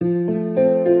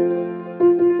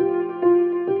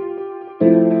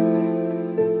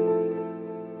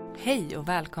och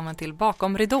välkommen till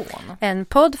Bakom ridån. En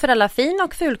podd för alla fin-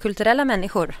 och fulkulturella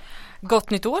människor. Gott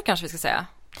nytt år kanske vi ska säga.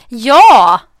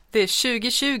 Ja! Det är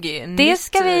 2020. Det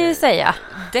ska vi ju säga.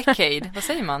 Decade, vad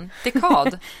säger man?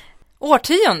 Dekad.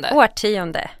 Årtionde.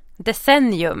 Årtionde.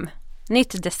 Decennium.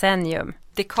 Nytt decennium.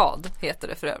 Dekad heter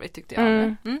det för övrigt tyckte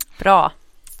jag. Bra.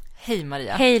 Hej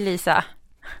Maria. Hej Lisa.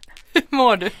 Hur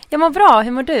mår du? Jag mår bra,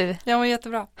 hur mår du? Jag mår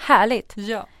jättebra. Härligt.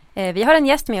 Ja. Vi har en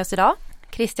gäst med oss idag.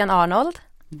 Christian Arnold.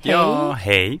 Hej. Ja,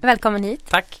 hej. Välkommen hit.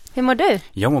 Tack. Hur mår du?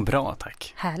 Jag mår bra,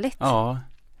 tack. Härligt. Ja,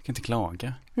 jag kan inte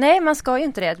klaga. Nej, man ska ju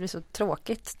inte det. Det blir så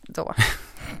tråkigt då.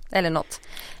 Eller något.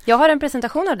 Jag har en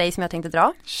presentation av dig som jag tänkte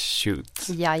dra. Shoot.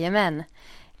 Jajamän.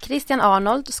 Christian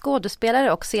Arnold,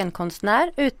 skådespelare och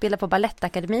scenkonstnär, utbildad på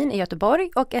Balettakademin i Göteborg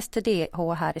och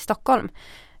STDH här i Stockholm.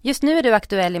 Just nu är du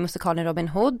aktuell i musikalen Robin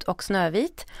Hood och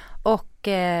Snövit och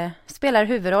spelar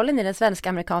huvudrollen i den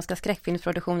svenska-amerikanska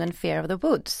skräckfilmsproduktionen Fear of the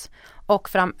Woods. Och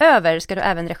framöver ska du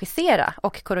även regissera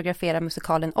och koreografera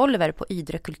musikalen Oliver på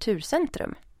Ydre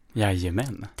kulturcentrum.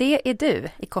 Jajamän. Det är du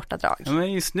i korta drag. Ja,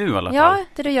 men just nu i alla fall. Ja,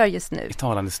 det du gör just nu. I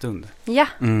talande stund. Ja.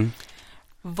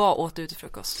 Vad åt du till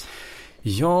frukost?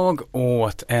 Jag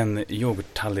åt en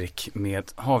yoghurttallrik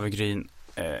med havregryn,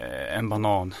 en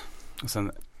banan och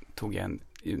sen tog jag en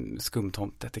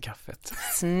skumtomte till kaffet.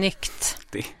 Snyggt.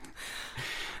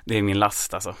 Det är min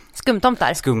last alltså.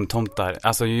 Skumtomtar. Skumtomtar.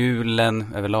 Alltså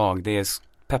julen överlag. Det är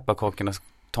pepparkakorna,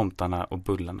 tomtarna och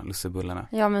bullarna, lussebullarna.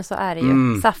 Ja, men så är det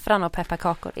ju. Saffran och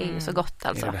pepparkakor är ju så gott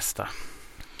alltså. Det är det bästa.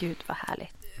 Gud vad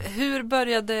härligt. Hur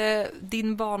började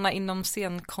din bana inom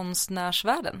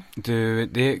scenkonstnärsvärlden? Du,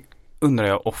 det undrar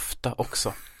jag ofta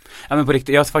också. Ja, men på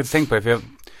riktigt, jag har faktiskt tänkt på det, för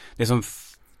det som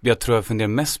jag tror jag funderar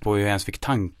mest på hur jag ens fick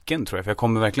tanken, tror jag. För jag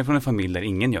kommer verkligen från en familj där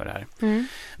ingen gör det här.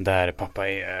 Där pappa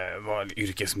var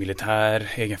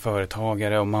yrkesmilitär, egen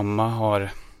företagare och mamma har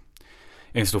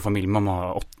en stor familj. Mamma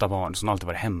har 8 barn som alltid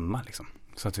varit hemma liksom.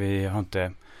 Så att vi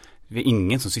är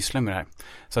ingen som sysslar med det här.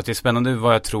 Så att det är spännande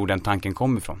vad jag tror den tanken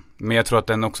kommer ifrån. Men jag tror att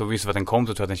den också, visst för att den kom,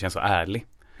 så tror jag att den känns så ärlig.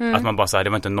 Att man bara säger, det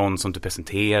var inte någon som du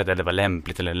presenterade, eller det var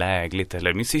lämpligt eller lägligt,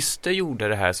 eller min syster gjorde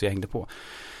det här så jag hängde på.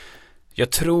 Jag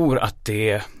tror att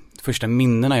det första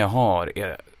minnena jag har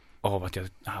är av att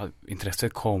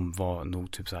intresset var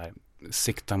nog typ så här,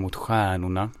 sikta mot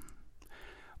stjärnorna.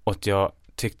 Och att jag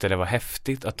tyckte det var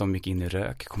häftigt att de gick in i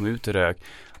rök, kom ut i rök.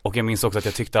 Och jag minns också att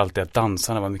jag tyckte alltid att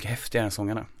dansarna var mycket häftigare än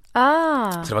sångarna.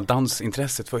 Så det var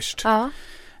dansintresset först.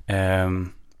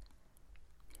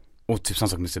 Och typ samma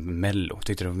sak med Mello.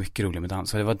 Tyckte det var mycket roligt med dans.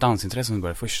 Så det var dansintresset som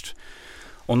började först.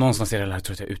 Och någonstans i det här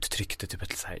tror jag att jag uttryckte typ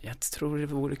att så här, jag tror det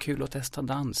vore kul att testa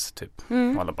dans typ.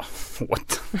 Och alla bara,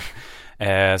 what?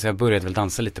 Så jag började väl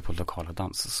dansa lite på lokala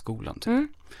dansskolan typ.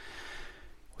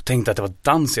 Och tänkte att det var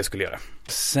dans jag skulle göra.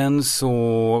 Sen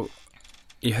så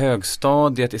i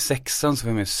högstadiet, i 6:an, så var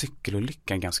jag med i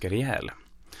cykelolyckan ganska rejäl.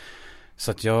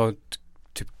 Så att jag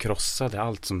typ krossade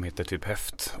allt som heter typ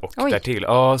höft och därtill.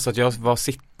 Ja, så att jag var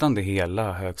sittande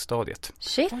hela högstadiet.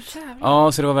 Shit.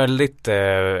 Ja, så det var väldigt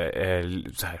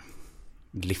så här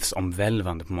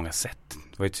livsomvälvande på många sätt.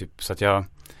 Det var ju typ så att jag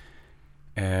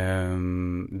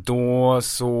då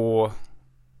så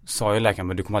sa jag läkaren,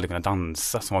 men du kommer aldrig kunna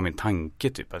dansa, som var min tanke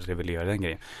typ, att jag ville göra den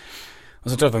grejen.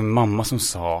 Och så tror jag det var min mamma som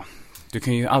sa, du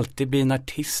kan ju alltid bli en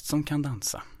artist som kan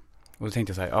dansa. Och då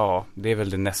tänkte jag så här, ja, det är väl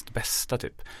det näst bästa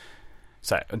typ.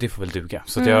 Så här, det får väl duga.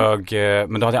 Så att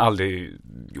men då hade jag aldrig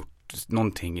gjort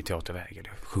någonting i teaterväg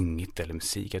eller sjungit eller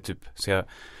musik typ. Så jag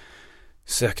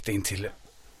sökte in till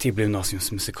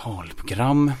gymnasiums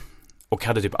musikalprogram och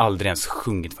hade typ aldrig ens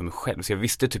sjungit för mig själv. Så jag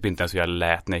visste typ inte ens hur jag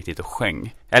lät när jag gick dit och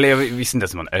sjöng. Eller jag visste inte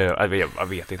ens hur man jag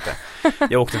vet inte.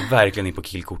 Jag åkte verkligen in på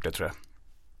killkortet, tror jag.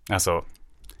 Alltså,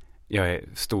 jag är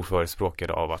stor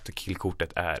förespråkare av att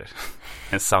killkortet är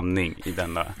en sanning i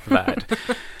denna värld.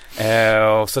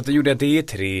 Så att då gjorde jag det i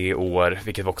 3 år,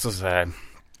 vilket var också så här,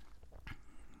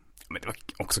 men det var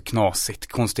också knasigt,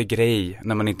 konstig grej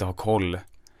när man inte har koll.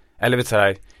 Eller vet så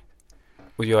här,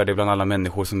 och gör det bland alla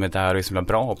människor som är där och är så himla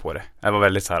bra på det. Det var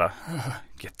väldigt så här,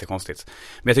 jättekonstigt.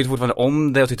 Men jag tyckte fortfarande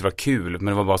om det och tyckte det var kul, men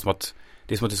det var bara som att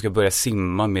det är som att du ska börja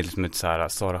simma med liksom ett så här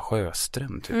Sara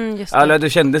Sjöström typ. Just det. Eller det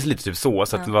kändes lite typ så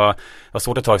att det var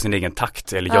svårt att ta i sin egen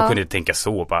takt. Eller jag kunde inte tänka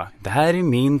så bara, det här är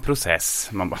min process.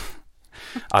 Man bara,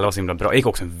 alla var så himla bra. Jag gick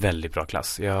också en väldigt bra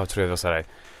klass. Jag tror det var så här,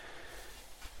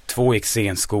 2 gick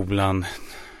scenskolan,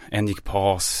 1 gick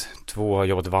PAS, 2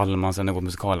 jobbade i Wallman, sen jag gått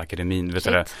musikalakademin. Vet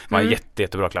du, det var en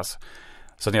jättebra klass.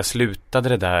 Så när jag slutade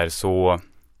det där så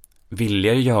ville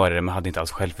jag göra det, men hade inte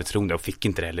alls självförtroende och fick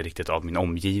inte det heller riktigt av min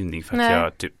omgivning för att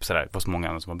jag typ sådär, var så många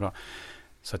andra som var bra.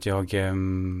 Så att jag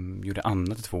gjorde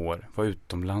annat i 2 år. Var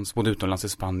utomlands, bodde utomlands i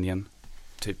Spanien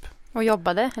typ. Och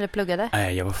jobbade eller pluggade?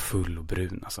 Nej, jag var full och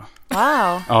brun alltså.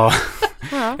 Wow. Ja,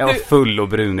 jag var full och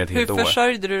brun ett helt år. Hur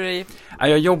försörjde du dig? Ja,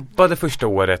 jag jobbade första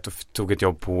året och tog ett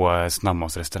jobb på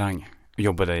snabbmatsrestaurang. Jag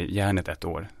jobbade i järnet ett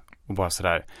år och bara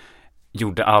sådär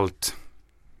gjorde allt.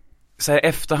 Så här, i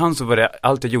efterhand så var det,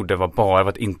 allt jag gjorde var bara för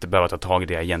att inte behöva ta tag i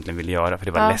det jag egentligen ville göra, för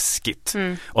det var läskigt.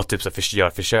 Och typ så gör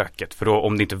försöket, för då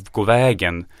om det inte går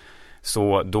vägen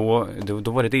så då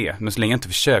var det. Men så länge jag inte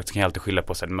försökt så kan jag alltid skylla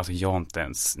på sig. Men alltså jag har inte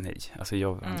ens, nej. Alltså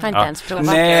jag har inte ens provat.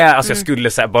 Nej, alltså jag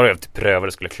skulle så här, bara jag pröva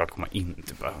det skulle jag klart komma in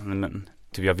typ, men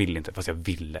typ jag ville inte, fast jag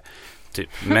ville typ.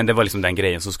 Men det var liksom den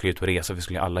grejen, så skulle jag ut på resa, vi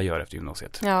skulle alla göra efter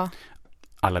gymnasiet. Ja.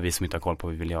 Alla vi som inte har koll på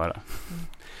vad vi vill göra.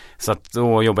 Så att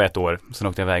då jobbade jag ett år, sen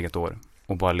åkte jag iväg ett år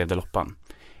och bara levde loppan.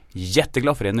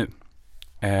 Jätteglad för det nu.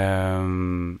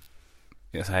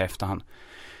 Så här i efterhand.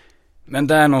 Men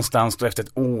där någonstans då efter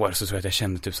ett år så tror jag att jag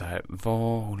kände typ så här,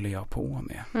 vad håller jag på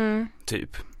med?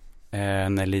 Typ.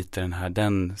 När lite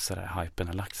den så där hypen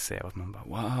har lagt sig, att man bara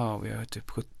wow, jag är typ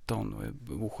 17 och jag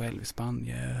bor själv i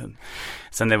Spanien.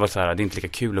 Sen det var så här, det är inte lika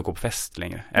kul att gå på fest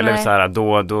längre. Eller så här,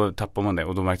 då tappar man det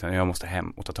och då märkte jag att jag måste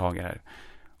hem och ta tag i det här.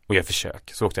 Och jag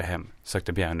försökte, så åkte jag hem,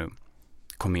 sökte Bjärnum,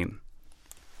 kom in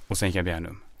och sen gick jag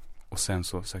Bjärnum och sen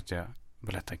så sökte jag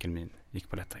Balettakademin, gick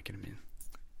Balettakademin.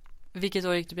 Vilket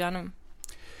år gick du Bjärnum?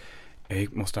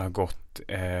 Jag måste ha gått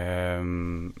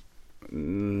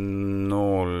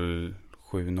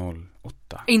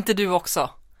 0708. Inte du också?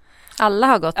 Alla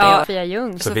har gått det, Sofia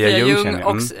Ljung. Sofia Ljung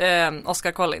och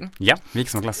Oscar Collin. Ja, vi gick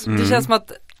som klass. Det känns som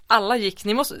att alla gick,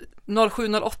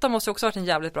 0708 måste också ha varit en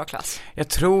jävligt bra klass. Jag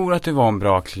tror att det var en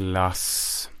bra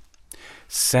klass.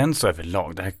 Sen så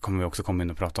överlag, det här kommer vi också komma in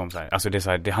och prata om så här. Alltså det är så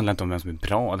här, det handlar inte om vem som är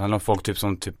bra, det handlar om folk typ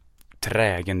som typ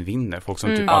trägen vinner, folk som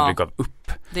typ aldrig gav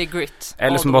upp. Det är grit.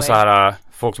 Eller som bara så här,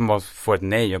 folk som bara får ett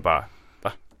nej och bara,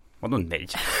 va? Vadå nej?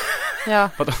 Ja.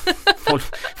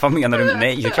 Vad menar du?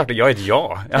 Nej, det är klart att jag är ett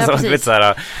ja. Alltså, du vet så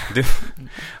här,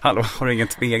 hallå, har du ingen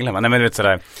speglar? Nej, men du vet så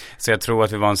där. Så jag tror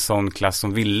att vi var en sån klass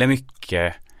som ville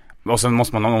mycket. Och så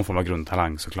måste man ha någon form av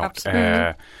grundtalang såklart.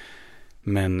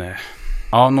 Men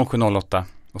ja, 0708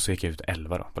 och så gick jag ut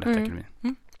 11 då på Balettakademin.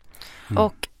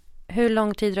 Och hur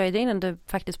lång tid dröjde innan du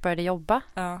faktiskt började jobba?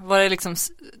 Ja, var det liksom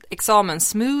examen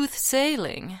smooth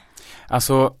sailing?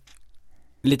 Alltså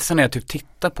lite så när jag typ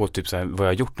tittar på typ så här, vad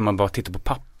jag har gjort, när man bara tittar på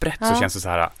pappret så känns det så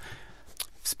här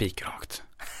spikrakt.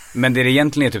 Men det är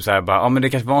egentligen är typ så här bara, men det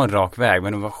kanske var en rak väg,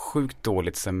 men det var sjukt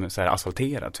dåligt som så här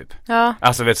asfalterad typ. Ja.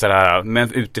 Alltså vet så här,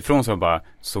 men utifrån så bara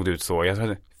såg det ut så.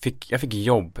 Jag fick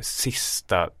jobb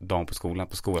sista dagen på skolan,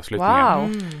 på skolavslutningen. Wow.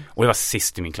 Och det var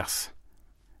sist i min klass.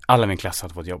 Alla i min klass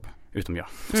hade fått jobb, utom jag.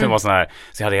 Så det var så här,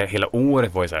 så jag hade hela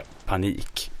året var ju så här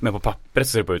panik. Men på pappret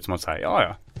så ser det bara ut som att så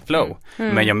här, flow.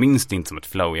 Men jag minns det inte som ett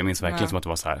flow. Jag minns verkligen som att det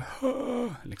var så här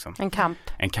liksom.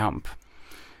 En kamp.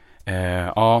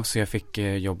 Så jag fick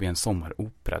jobb i en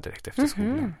sommaropera direkt efter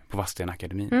skolan på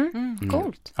Vadstena-akademin.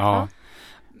 Coolt. Ja.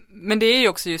 Men det är ju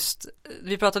också just,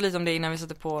 vi pratade lite om det innan vi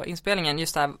satte på inspelningen,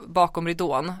 just där bakom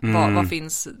ridån, vad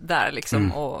finns där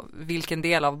liksom, och vilken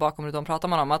del av bakom ridån pratar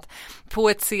man om. Att på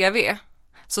ett CV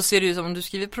så ser det ut som om du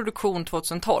skriver produktion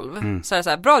 2012, så är det så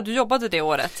här, bra, du jobbade det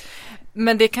året,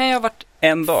 men det kan ju ha varit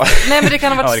en dag. Nej, men det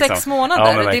kan ha varit 6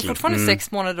 månader. Det är fortfarande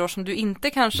 6 månader som du inte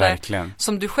kanske,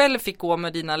 som du själv fick gå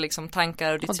med dina liksom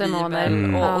tankar och ditt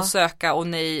tvivel och söka och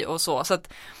nej och så. Så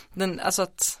att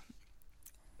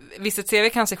visst, ett CV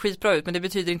kan se skitbra ut, men det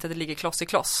betyder inte att det ligger kloss i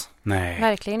kloss. Nej.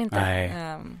 Verkligen inte.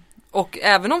 Nej. Och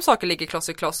även om saker ligger kloss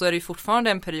i kloss så är det ju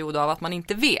fortfarande en period av att man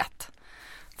inte vet,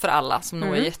 för alla som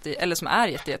nog är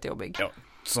jättejobbig. Ja,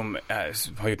 som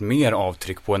har gjort mer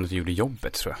avtryck på än att jag gjorde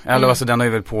jobbet, tror jag. Eller alltså den har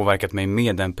ju väl påverkat mig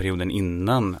med den perioden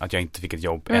innan att jag inte fick ett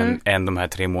jobb än de här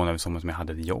 3 månaderna som jag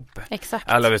hade ett jobb. Exakt.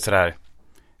 Alla vet sådär.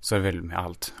 Så är det väl med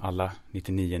allt. Alla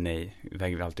 99 nej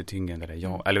väger vi alltid tyngre än det där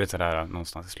ja. Eller vet sådär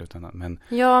någonstans i slutändan. Men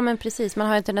ja, men precis. Man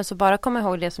har ju tendens att bara komma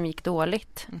ihåg det som gick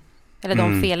dåligt. Eller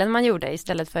de felen man gjorde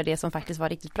istället för det som faktiskt var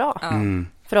riktigt bra.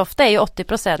 För ofta är ju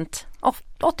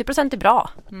 80% är bra.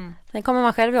 Sen kommer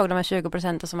man själv ihåg de här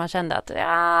 20% som man kände att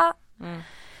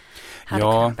hade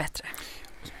kunnat bättre.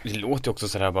 Det låter också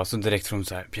sådär bara så direkt från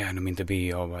så här Bjärnum inte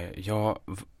BA. Jag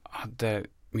hade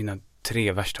mina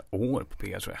 3 värsta år på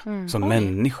PA, tror jag. Som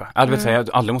människa. Alltså, vet, så här, jag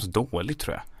har aldrig mått dåligt,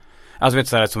 tror jag. Alltså vet,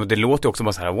 så här, så det låter också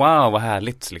bara så här, wow, vad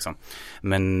härligt liksom.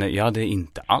 Men jag hade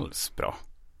inte alls bra.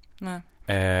 Nej.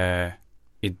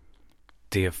 I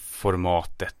det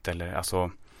formatet eller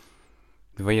alltså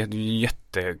Det var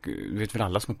du vet väl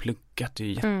alla som har pluggat, det är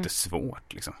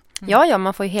jättesvårt liksom. Ja,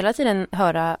 man får ju hela tiden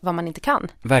höra vad man inte kan.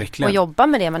 Verkligen. Och jobba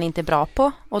med det man inte är bra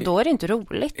på. Och då är det inte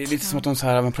roligt. Det är lite som att de så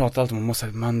här, man pratar alltid om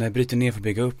att man bryter ner för att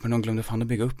bygga upp, men de glömde fan att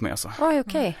bygga upp mig alltså. Oj,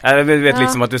 okej. Jag vet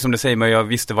liksom att det som du säger, men jag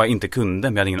visste vad jag inte kunde,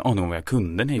 men jag hade ingen aning om vad jag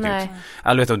kunde när jag gick ut.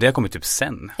 Alltså vet du, det har kommit typ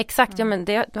sen. Exakt, ja men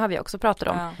det har vi också pratat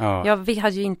om. Ja. Vi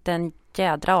hade ju inte en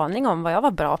jädra aning om vad jag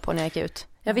var bra på när jag gick ut.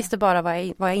 Jag visste bara vad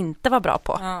jag inte var bra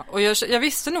på. Ja, och jag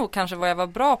visste nog kanske vad jag var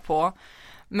bra på.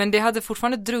 Men det hade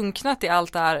fortfarande drunknat i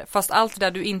allt det här. Fast allt det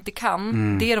där du inte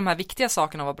kan, det är de här viktiga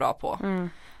sakerna att vara bra på.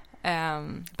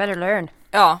 Better learn.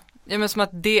 Ja, men som att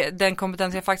den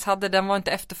kompetens jag faktiskt hade, den var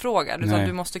inte efterfrågad. Utan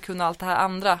du måste kunna allt det här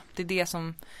andra. Det är det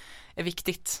som är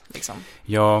viktigt. Liksom.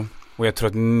 Ja, och jag tror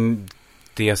att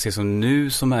det jag ser som nu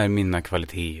som är mina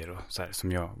kvaliteter och så här,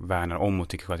 som jag värnar om och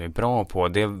tycker att jag är bra på,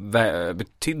 det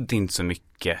betydde inte så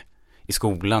mycket i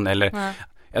skolan. Eller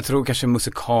jag tror kanske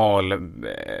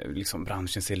liksom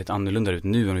branschen ser lite annorlunda ut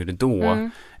nu än det då.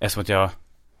 Eftersom att jag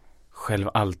själv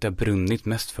alltid har brunnit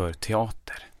mest för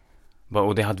teater.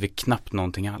 Och det hade vi knappt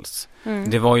någonting alls.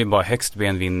 Det var ju bara högst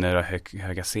ben vinner och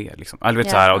höga C liksom. Alltså,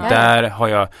 så här, och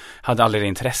där hade aldrig det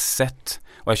intresset.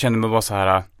 Och jag kände mig bara så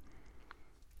här.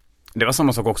 Det var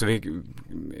samma sak också. Vi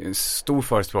är stor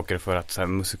förespråkare för att så här,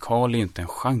 musikal är ju inte en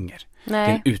genre. Nej.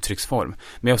 Det är en uttrycksform.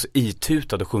 Men jag var så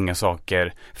itutad att sjunga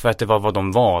saker för att det var vad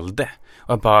de valde.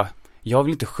 Och jag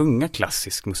vill inte sjunga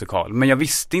klassisk musikal. Men jag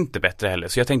visste inte bättre heller.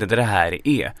 Så jag tänkte att det här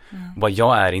är.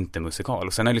 Jag är inte musikal.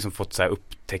 Och sen har jag liksom fått så här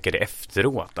upptäcka det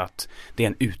efteråt. Att det är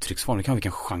en uttrycksform. Det kan vara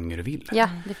vilken genre du vill. Ja,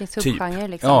 det finns subgenrer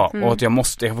liksom. Ja, och att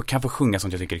jag kan få sjunga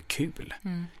sånt jag tycker är kul.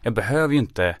 Jag behöver ju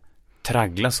inte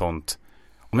traggla sånt.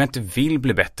 Om jag inte vill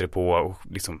bli bättre på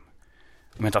liksom, om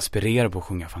jag inte aspirerar på att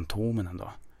sjunga Fantomen en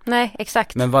dag. Nej,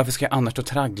 exakt. Men varför ska jag annars då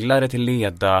traggla det till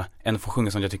leda än att få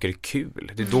sjunga sånt jag tycker är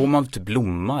kul? Det är då man typ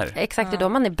blommar. Exakt, det är då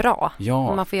man är bra. Ja.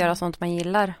 Och man får göra sånt man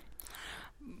gillar.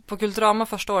 På Kulturama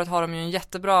första året har de ju en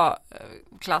jättebra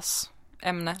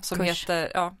klassämne som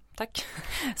heter,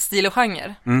 stil och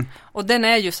genre. Och den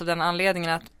är just av den anledningen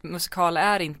att musikal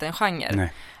är inte en genre.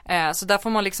 Så där får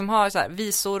man liksom ha så här,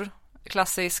 visor,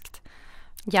 klassiskt,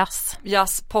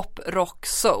 jazz, pop, rock,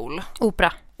 soul.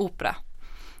 Opera.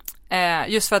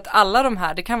 Just för att alla de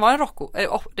här, det kan vara en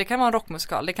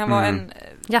rockmusikal, det kan vara en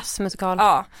jazzmusikal.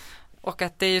 Ja. Och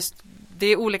att det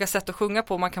är olika sätt att sjunga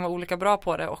på, man kan vara olika bra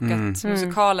på det och att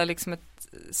musikal är liksom ett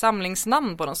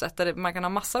samlingsnamn på något sätt där man kan ha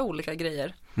massa olika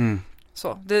grejer.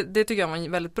 Så det tycker jag var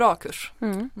en väldigt bra kurs.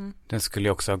 Den skulle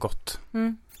jag också ha gått.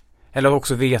 Eller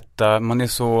också veta,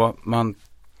 man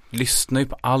lyssnar ju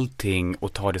på allting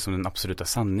och tar det som den absoluta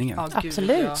sanningen.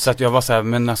 Absolut. Ja. Så att jag var så här,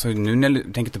 men alltså nu när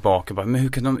jag tänker tillbaka, men hur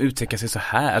kan de uttrycka sig så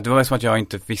här? Det var som att jag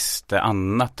inte visste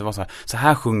annat. Det var så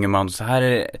här sjunger man,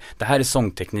 det här är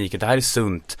sångteknik, det här är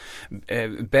sunt.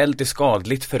 Bält är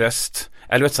skadligt för röst.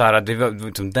 Eller vet så här, det var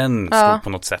liksom den på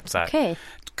något sätt så här. Okay.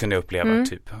 Kunde jag uppleva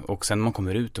typ. Och sen man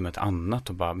kommer ut med ett annat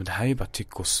och bara, men det här är ju bara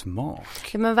tyck och smak.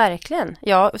 Ja, men verkligen.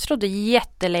 Jag trodde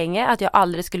jättelänge att jag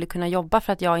aldrig skulle kunna jobba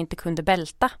för att jag inte kunde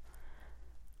bälta.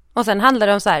 Och sen handlar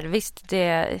det om så här, visst,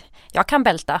 jag kan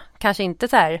bälta. Kanske inte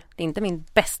så här, det är inte min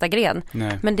bästa gren.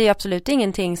 Nej. Men det är absolut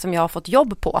ingenting som jag har fått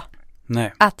jobb på.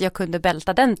 Nej. Att jag kunde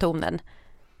bälta den tonen.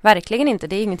 Verkligen inte.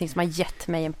 Det är ingenting som har gett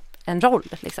mig en roll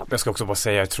liksom. Jag ska också bara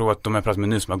säga, jag tror att de jag pratat med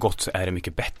nu som har gått så är det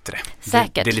mycket bättre.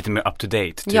 Säkert. Det är lite mer up to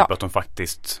date. Typ att de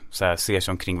faktiskt så här, ser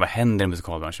sig omkring vad händer i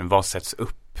musikalbranschen. Vad sätts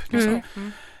upp? Liksom.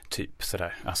 Typ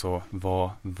sådär. Alltså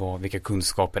vilka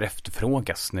kunskaper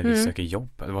efterfrågas när vi söker jobb.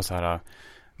 Det var så här,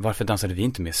 varför dansade vi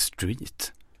inte mer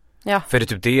street? Ja. För det är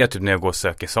typ det, typ när jag går och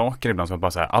söker saker ibland så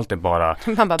bara så här, allt är bara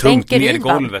tungt ner i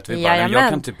golvet. Jag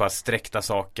kan typ bara sträckta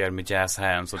saker med jazz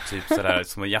hands och typ sådär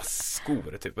små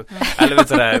jazzskor typ. Eller vet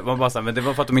sådär, man bara så här, men det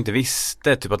var för att de inte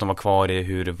visste typ att de var kvar i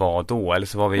hur det var då. Eller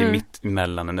så var vi mitt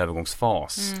emellan en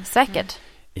övergångsfas. Säkert.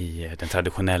 I den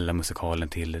traditionella musikalen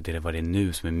till det var det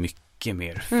nu som är mycket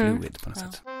mer fluid på något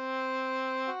sätt.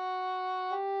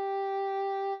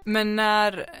 Men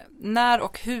när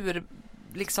och hur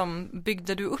liksom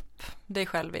byggde du upp dig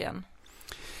själv igen?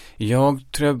 Jag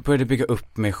tror jag började bygga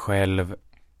upp mig själv.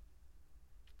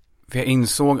 För jag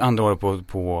insåg andra året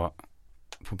på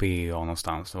BA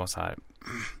någonstans. Det var så här.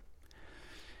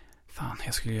 Fan,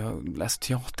 jag skulle ju ha läst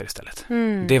teater istället.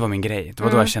 Det var min grej. Det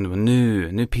var då jag kände,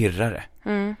 nu pirrar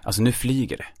det. Alltså nu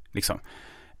flyger det. Liksom.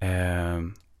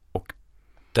 Och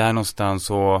där någonstans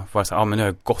så var jag så här, men nu har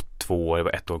jag gått 2 år, det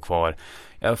var 1 år kvar.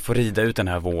 Jag får rida ut den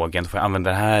här vågen. Får jag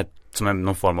använda det här som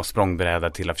någon form av språngbräda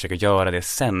till att försöka göra det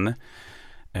sen.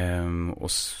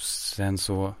 Och sen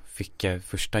så fick jag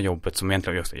första jobbet som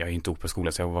egentligen, jag är inte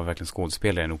operaskola så jag var verkligen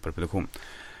skådespelare i en operaproduktion.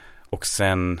 Och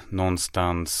sen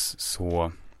någonstans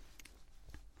så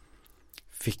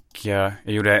jag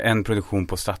gjorde en produktion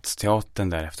på Stadsteatern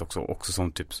därefter också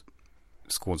som typ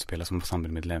skådespelare som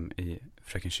ensemblemedlem i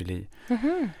Fröken Julie.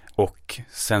 Och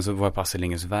sen så var jag på Astrid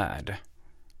Lindgrens Värld.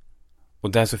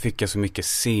 Och där så fick jag så mycket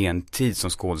sentid som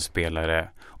skådespelare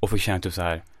och fick känna typ så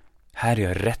här är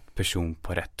jag rätt person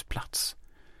på rätt plats.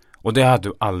 Och det hade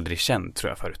du aldrig känt,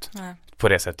 tror jag, förut. Nej. På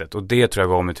det sättet. Och det tror jag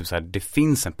gav mig typ så här, det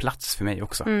finns en plats för mig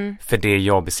också. För det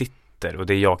jag besitter och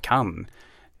det jag kan.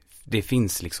 Det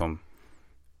finns liksom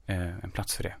en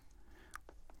plats för det.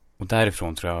 Och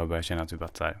därifrån tror jag började känna typ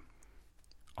att så här,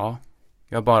 ja,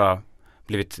 jag har bara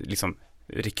blivit liksom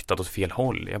riktad åt fel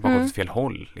håll. Jag har bara gått åt fel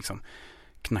håll liksom.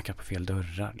 Knackat på fel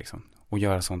dörrar liksom. Och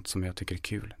göra sånt som jag tycker är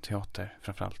kul. Teater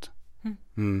framförallt.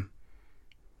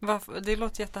 Det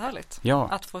låter jättehärligt. Ja.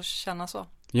 Att få känna så.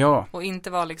 Ja. Och inte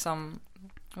vara liksom,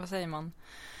 vad säger man?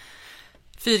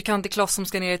 Fyrkantig kloss som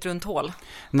ska ner i ett runt hål.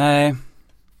 Nej.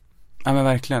 Ja, men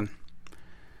verkligen.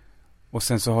 Och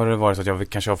sen så har det varit så att jag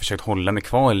kanske har försökt hålla mig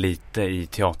kvar lite i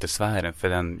teatersfären. För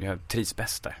jag trivs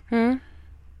bäst där.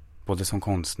 Både som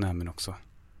konstnär men också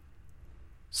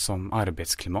som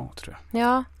arbetsklimat, tror jag.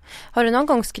 Ja. Har du någon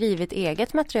gång skrivit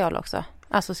eget material också?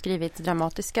 Alltså skrivit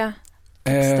dramatiska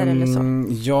texter eller så?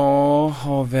 Jag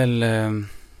har väl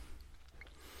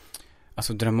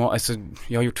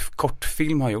jag har gjort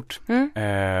kortfilm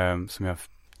som jag har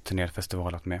turnerat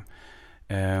festivalat med.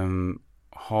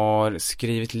 Har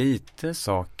skrivit lite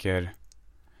saker.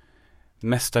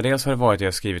 Mestadels har det varit att jag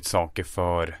har skrivit saker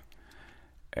för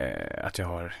att jag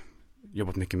har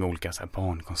jobbat mycket med olika så här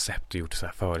barnkoncept och gjort så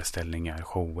här föreställningar,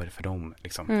 shower för dem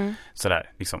liksom.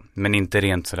 Sådär liksom. Men inte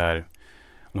rent sådär,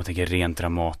 om man tänker rent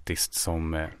dramatiskt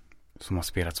som har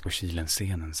spelats på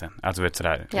Kilenscenen sen. Alltså vet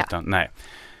sådär, utan nej.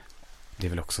 Det är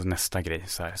väl också nästa grej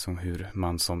så här, som hur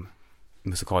man som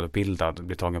musikalutbildad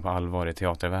blir tagen på allvar i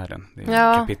teatervärlden. Det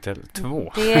är kapitel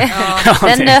 2.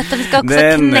 Den nöten ska också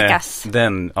knäckas.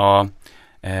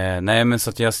 Nej, men så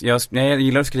att jag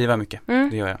gillar att skriva mycket.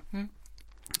 Det gör jag.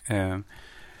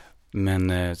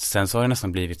 Men sen så har det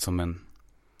nästan blivit som en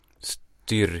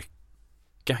styrka.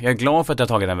 Jag är glad för att jag har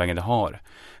tagit den vägen det har.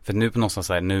 För nu på någonstans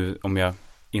så här, nu om jag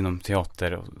inom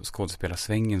teater och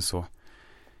skådespelarsvängen så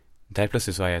där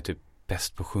plötsligt så är jag typ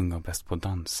bäst på att sjunga och bäst på att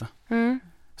dansa.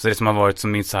 Så det som har varit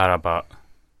som min så här bara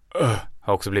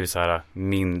har också blivit så här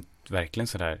verkligen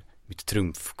så där mitt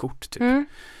trumfkort typ.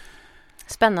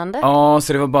 Spännande. Ja,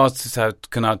 så det var bara så här, att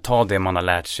kunna ta det man har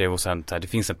lärt sig och sen det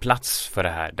finns en plats för det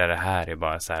här där det här är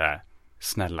bara så här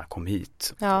snälla kom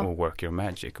hit och work your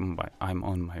magic. Och bara, I'm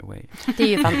on my way. Det är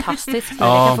ju fantastiskt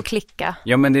när det kan få klicka.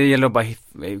 Ja, men det gäller att bara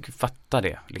fatta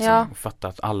det liksom, och fatta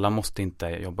att alla måste inte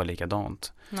jobba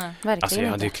likadant. Nej,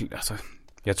 verkligen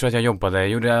jag tror att jag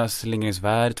gjorde Astrid Lindgrens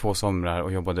Värld 2 somrar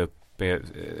och jobbade upp i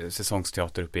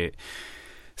säsongsteater uppe i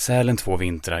Sälen 2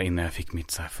 vintrar innan jag fick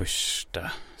mitt så här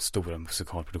första stora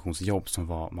musikalproduktionsjobb som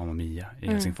var Mamma Mia i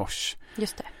Helsingfors.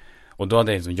 Just det. Och då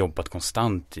hade jag liksom jobbat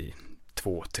konstant i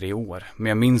 2-3 år. Men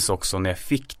jag minns också när jag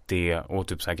fick det och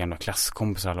typ så här gamla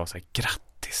klasskompisar alla var så här,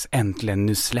 grattis, äntligen,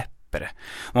 nu släpper det.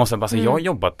 Och man bara så jag har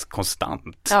jobbat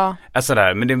konstant. Ja. Alltså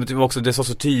där, men det var också, det såg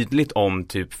så tydligt om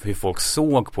typ hur folk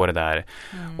såg på det där.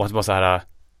 Och att bara så här,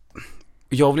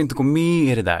 jag vill inte gå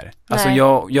med i det där. Alltså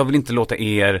jag vill inte låta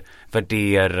er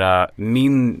värdera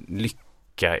min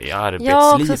lycka i arbetslivet.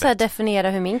 Jag också så här definiera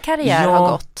hur min karriär har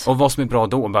gått. Och vad som är bra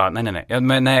då. Bara,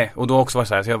 nej. Och då också var det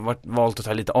så här, så jag har valt att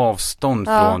ta lite avstånd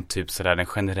från typ sådär den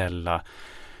generella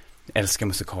älskar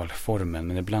musikalformen.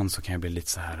 Men ibland så kan jag bli lite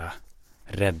så här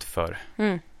rädd för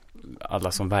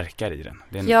alla som verkar i den.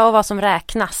 Och vad som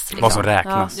räknas. Liksom. Vad som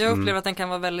räknas. Ja. Jag upplever att den kan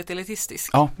vara väldigt elitistisk.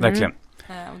 Ja, verkligen.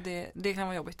 Och det kan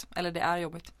vara jobbigt. Eller det är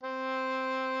jobbigt.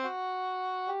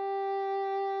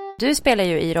 Du spelar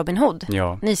ju i Robin Hood,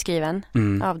 nyskriven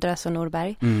av Drös och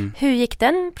Norberg. Hur gick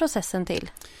den processen till?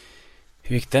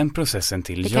 Vi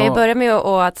kan ju börja med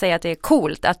att säga att det är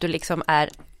coolt att du liksom är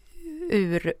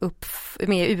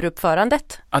med i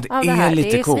uruppförandet. Ja, det är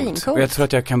lite coolt. Och jag tror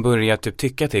att jag kan börja typ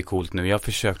tycka att det är coolt nu. Jag har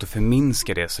försökt att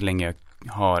förminska det så länge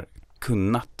jag har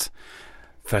kunnat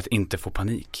för att inte få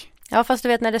panik. Ja, fast du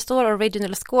vet när det står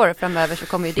original score framöver så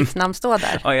kommer ju ditt namn stå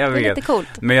där. Ja, jag vet. Det är lite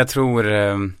coolt. Men jag tror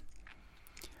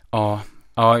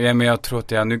men jag tror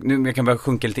att nu jag kan börja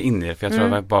sjunka lite in i det för jag tror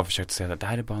att jag bara försökt säga att det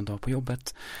här är bara en dag på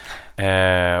jobbet.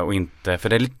 Och inte, för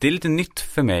det är lite nytt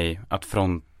för mig att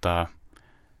fronta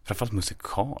framförallt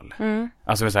musikal.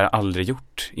 Alltså det har jag aldrig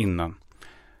gjort innan.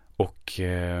 Och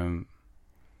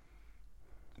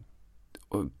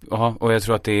jag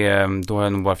tror att då har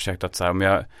jag nog bara försökt att så här, om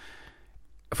jag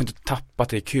får inte tappa att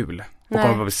det är kul. Och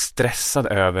kommer bara bli stressad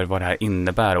över vad det här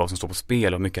innebär och vad som står på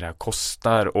spel och hur mycket det här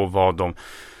kostar och vad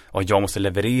jag måste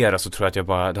leverera, så tror jag att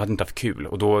jag hade inte haft kul.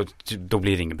 Och då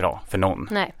blir det inget bra för någon.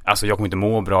 Nej. Alltså jag kommer inte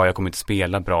må bra, jag kommer inte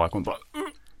spela bra, jag kommer bara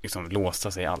liksom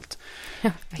låsa sig i allt.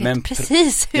 Jag vet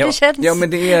precis hur det känns. Ja, men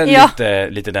det är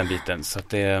lite den biten. Så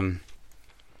att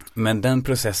men den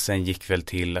processen gick väl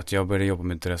till att jag började jobba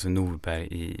med Therese Norberg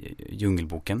i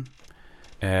Djungelboken.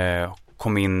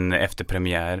 Kom in efter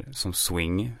premiär som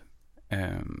swing.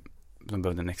 De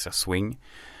behövde en extra swing.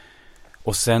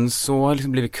 Och sen så har jag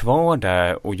liksom blivit kvar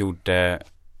där och gjorde,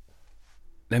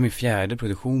 det är min 4:e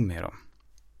produktion med dem.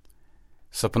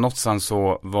 Så på något sätt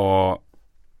så var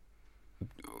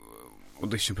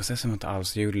auditionprocessen var inte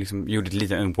alls, jag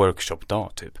gjorde en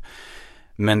workshop-dag typ.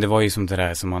 Men det var ju som det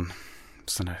där som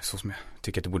så som jag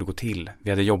tycker att det borde gå till. Vi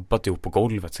hade jobbat ihop på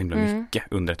golvet så himla mycket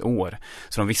under ett år.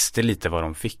 Så de visste lite vad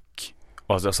de fick.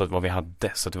 Alltså vad vi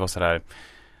hade. Så det var så där,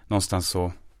 någonstans så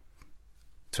tror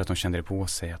jag att de kände det på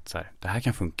sig att så här, det här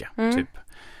kan funka, typ.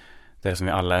 Det är som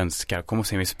vi alla önskar. Kom och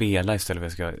se mig spela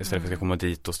istället för att jag ska komma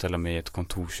dit och ställa mig i ett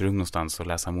kontorsrum någonstans och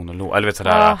läsa monolog. Eller vet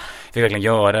sådär, jag fick verkligen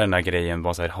göra den här grejen,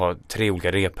 bara så här, ha 3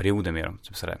 olika repperioder med dem.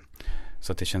 Typ sådär.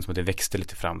 Så att det känns som att det växte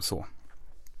lite fram så.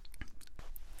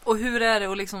 Och hur är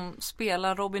det att liksom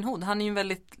spela Robin Hood? Han är ju en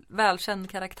väldigt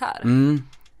välkänd karaktär.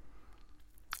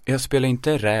 Jag spelar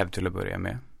inte räv till att börja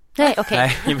med. Nej, okej.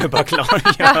 Nej, jag vill bara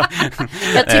klargöra.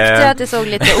 Jag tyckte att det såg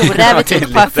lite orävigt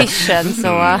ut på affischen.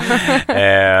 Så.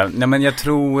 Nej, men jag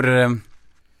tror...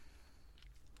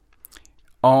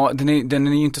 Ja, den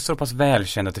är ju inte så pass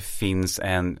välkänd att det finns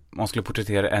man skulle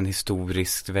porträttera en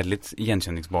historiskt väldigt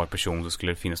igenkänningsbar person, så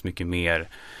skulle det finnas mycket mer.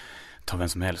 Ta vem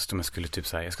som helst, om jag skulle typ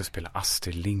säga jag ska spela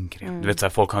Astrid Lindgren. Du vet så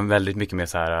här, folk har väldigt mycket mer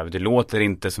så här, det låter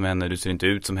inte som henne, du ser inte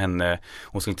ut som henne,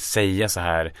 hon ska inte säga så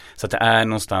här. Så att det är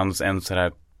någonstans en så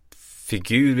här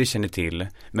figur vi känner till,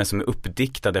 men som är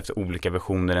uppdiktad efter olika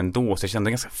versioner ändå, så jag kände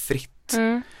det ganska fritt.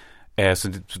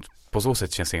 Så på så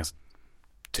sätt känns det ganska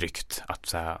tryggt att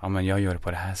så här, ja men jag gör det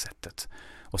på det här sättet.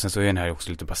 Och sen så är den här också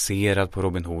lite baserad på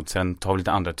Robin Hood, sen tar vi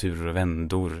lite andra turer och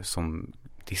vändor som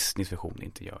Disneys version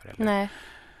inte gör. Eller? Nej.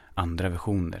 Andra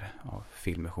versioner av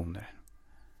filmversioner.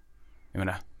 Jag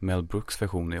menar, Mel Brooks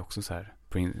version är också så här.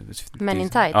 Men in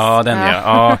Tights. Ja, den är.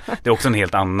 Ja, det är också en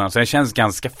helt annan. Så den känns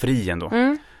ganska fri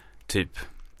ändå. Typ.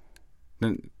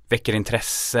 Den väcker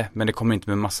intresse, men det kommer inte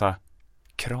med massa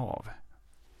krav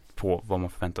på vad man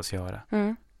förväntas göra.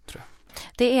 Tror jag.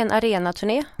 Det är en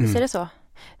arenaturné, ser det så?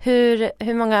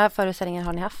 Hur många föreställningar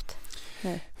har ni haft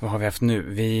nu? Vad har vi haft nu?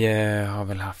 Vi har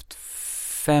väl haft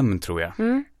 5, tror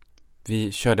jag.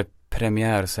 Vi körde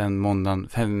premiär sen måndagen,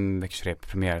 5 veckors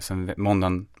premiär sen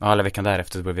måndagen, alla veckan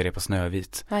därefter så började vi repa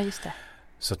Snövit. Ja, just det.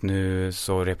 Så att nu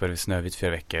så repade vi Snövit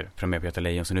 4 veckor, premiär på Göta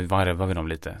Lejon, så nu varvar vi dem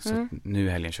lite. Så att nu i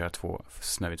helgen kör jag 2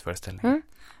 Snövit-föreställningar.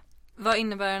 Vad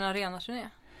innebär en arenaturné?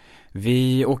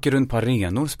 Vi åker runt på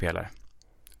arenor och spelar.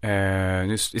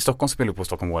 I Stockholm spelar vi på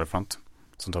Stockholm Waterfront,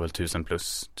 som tar väl 1000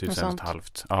 plus, 1500.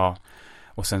 Ja.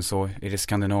 Och sen så är det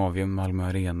Skandinavium, Malmö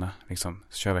Arena, liksom,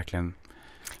 så kör verkligen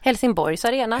Helsingborgs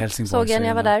arena, såg jag när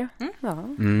jag var där.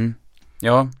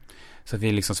 Ja, så att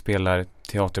vi liksom spelar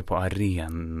teater på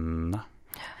arena.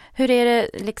 Hur är det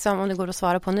liksom, om det går att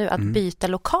svara på nu, att byta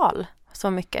lokal så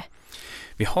mycket?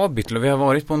 Vi har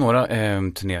varit på några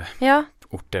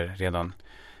turnéorter redan.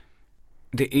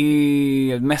 Det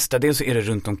är mestadels så är det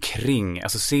runt omkring.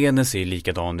 Alltså scenen ser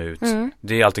likadan ut.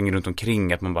 Det är allting runt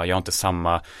omkring, att man bara, jag har inte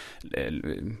samma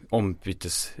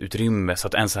ombytesutrymme. Så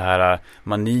att en så här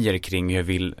manier kring hur jag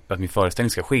vill att min föreställning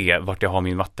ska ske, vart jag har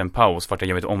min vattenpaus, vart jag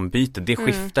gör ett ombyte, det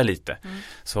skiftar lite.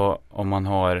 Så om man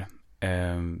har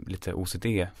lite OCD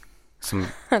som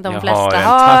de jag har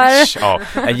en touch,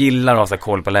 jag gillar att ha så här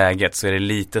koll på läget, så är det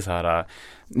lite så här,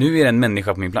 nu är det en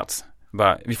människa på min plats.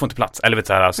 Bara, vi får inte plats, eller vet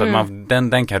så här, så att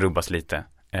den kan rubbas lite.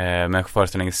 Men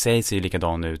föreställningen i sig ser ju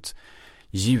likadan ut.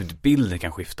 Ljudbilder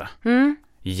kan skifta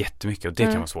jättemycket, och det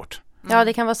kan vara svårt. Ja,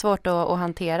 det kan vara svårt att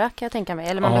hantera, kan jag tänka mig.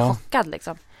 Eller man blir chockad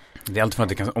liksom. Det är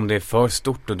alltid för att om det är för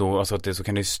stort och då, alltså så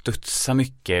kan det studsa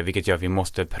mycket, vilket gör att vi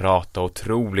måste prata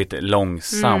otroligt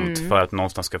långsamt för att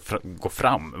någonstans ska gå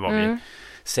fram vad vi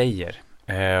säger.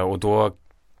 Och då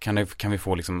kan vi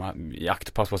få liksom i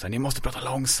aktpass på att ni måste prata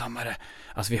långsammare.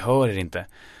 Alltså vi hör er inte.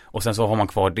 Och sen så har man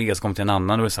kvar det, så kommer till en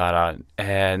annan och är så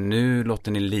här, nu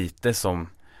låter ni lite som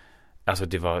alltså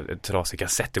det var ett trasig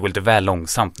kassett, det går lite väl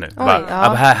långsamt nu. Oj,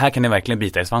 Här kan ni verkligen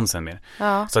bita i svansen mer.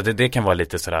 Ja. Så det kan vara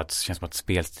lite sådär att det känns som att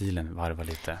spelstilen varvar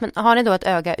lite. Men har ni då ett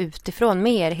öga utifrån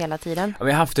med er hela tiden? Ja,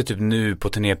 vi har haft det typ nu på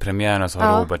turnépremiären, så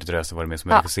har Robert Dröse varit med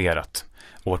som regisserat.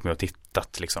 Åt med och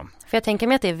tittat liksom. För jag tänker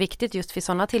mig att det är viktigt just vid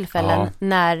sådana tillfällen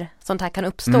när sånt här kan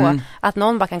uppstå. Att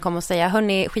någon bara kan komma och säga,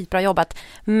 hörni, skitbra jobbat,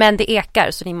 men det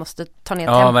ekar så ni måste ta ner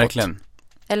tempot. Ja, verkligen.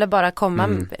 Eller bara komma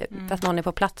för att någon är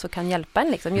på plats och kan hjälpa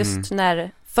en liksom. Just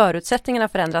när förutsättningarna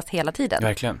förändras hela tiden.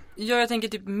 Verkligen. Ja, jag tänker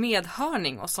typ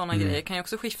medhörning och sådana grejer kan ju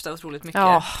också skifta otroligt mycket.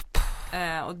 Ja.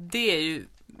 Och det är ju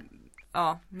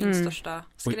min största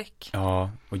skräck.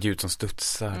 Och ljud som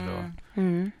studsar.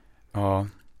 Ja.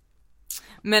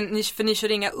 Men ni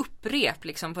kör inga upprep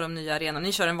liksom på de nya arenorna.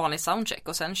 Ni kör en vanlig soundcheck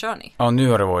och sen kör ni. Ja, nu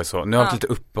har det varit så. Nu har vi lite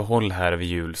uppehåll här vid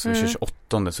jul. Så vi kör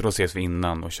 28, så då ses vi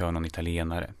innan och kör någon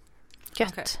italienare.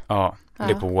 Gött. Okay. Ja, det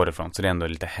är på Waterfront. Så det är ändå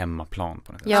lite hemmaplan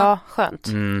på något sätt. Ja, skönt.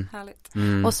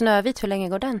 Härligt. Och Snövit, hur länge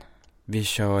går den? Vi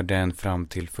kör den fram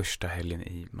till första helgen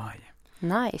i maj.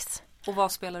 Nice. Och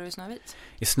vad spelar du i Snövit?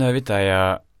 I Snövit är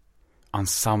jag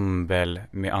ensemble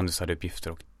med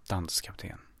andersade-uppgifter och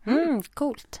danskapten.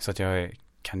 Coolt. Så att jag är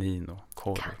kanin och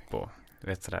korp och du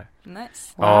vet sådär.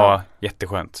 Nice. Wow. Ja,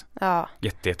 jätteskönt. Ja.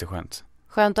 Jätteskönt.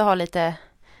 Skönt att ha lite,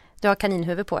 du har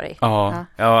kaninhuvud på dig. Ja,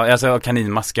 alltså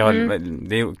kaninmask.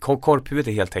 Korphuvudet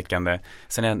är heltäckande.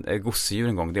 Sen är gosedjur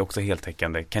en gång, det är också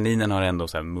heltäckande. Kaninen har ändå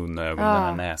så här mun, ögon, den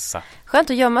här näsa. Skönt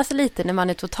att gömma sig lite när man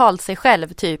är totalt sig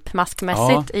själv, typ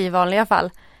maskmässigt i vanliga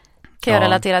fall. Kan jag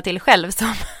relatera till själv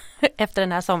som efter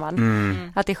den här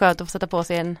sommaren. Att det är skönt att få sätta på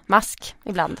sig en mask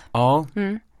ibland. Ja.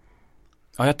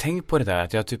 Ja, jag tänker på det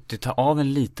där att det tar av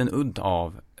en liten udd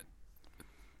av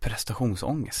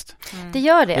prestationsångest. Det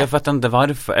gör det. Jag fattar inte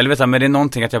varför. Eller vet du, men det är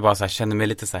någonting att jag bara så här, känner mig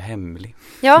lite så här hemlig.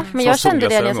 Ja, men jag Så kände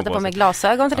det när jag solglasögon satte på på mig sig.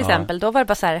 glasögon till exempel. Då var det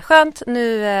bara så här, skönt,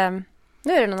 nu är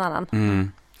det någon annan.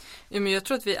 Ja, men jag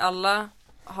tror att vi alla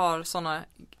har sådana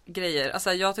grejer.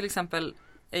 Alltså jag till exempel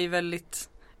är ju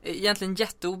egentligen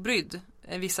jätteobrydd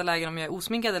i vissa lägen om jag är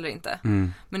osminkad eller inte.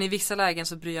 Men i vissa lägen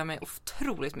så bryr jag mig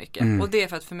otroligt mycket. Och det är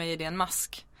för att för mig är det en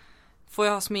mask. Får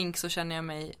jag ha smink så känner jag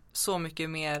mig så mycket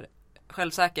mer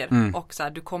självsäker. Och så här,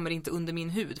 du kommer inte under min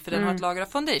hud för den har ett lager av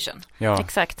foundation. Ja.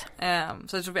 Exakt.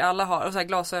 Så jag tror vi alla har och så här,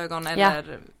 glasögon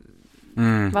eller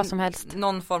vad som helst.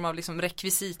 någon form av liksom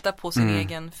rekvisita på sin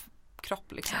egen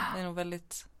kropp liksom. Det är nog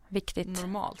väldigt viktigt.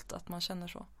 Normalt att man känner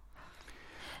så.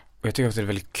 Och jag tycker att det är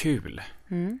väldigt kul.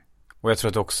 Och jag tror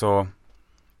att också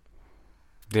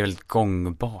det är väldigt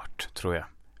gångbart, tror jag.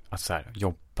 Att så här,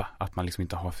 jobba. Att man liksom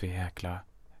inte har för jäkla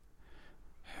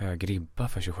hög ribba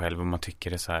för sig själv. Om man tycker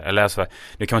det är så här. Eller alltså,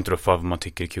 nu kan man inte rå för vad man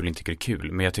tycker är kul och inte tycker är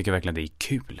kul. Men jag tycker verkligen det är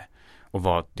kul. Och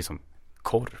vara liksom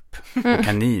korp och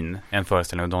kanin. En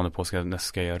föreställning och dagen på ska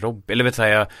jag göra Rob. Eller vet du,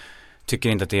 jag tycker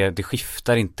inte att det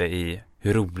skiftar inte i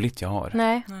hur roligt jag har.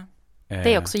 Nej.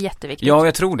 Det är också jätteviktigt. Ja,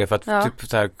 jag tror det. För att typ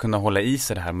så här, kunna hålla i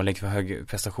sig det här. Man lägger för hög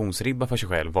prestationsribba för sig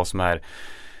själv. Vad som är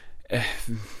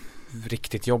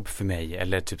riktigt jobb för mig.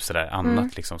 Eller typ sådär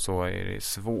annat liksom. Så är det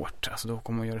svårt. Alltså då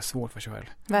kommer man göra det svårt för sig själv.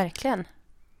 Verkligen.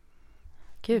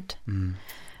 Gud.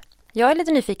 Jag är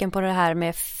lite nyfiken på det här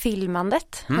med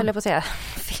filmandet. Höll jag på att säga.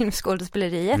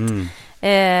 Filmskådespeleriet.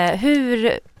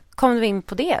 Hur kom du in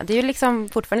på det? Det är ju liksom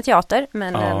fortfarande teater.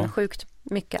 Men en sjukt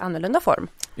mycket annorlunda form.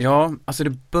 Ja, alltså det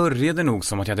började nog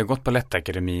som att jag hade gått på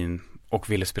Balettakademin och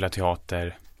ville spela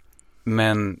teater.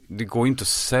 Men det går ju inte att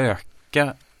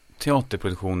söka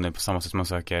teaterproduktioner på samma sätt som man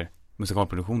söker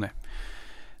musikalproduktioner.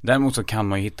 Däremot så kan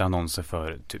man ju hitta annonser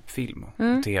för typ film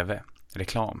och tv,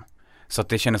 reklam. Så att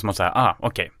det kändes som att säga,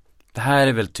 okej. Det här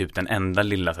är väl typ den enda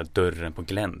lilla så här, dörren på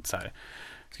glänt så här.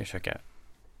 Ska jag försöka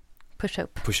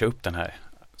pusha upp den här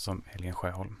som Helene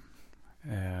Sjöholm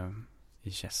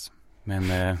i Chess.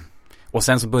 Men och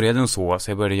sen så började det så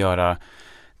jag började göra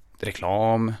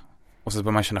reklam och så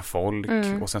började man känna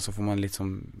folk och sen så får man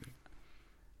liksom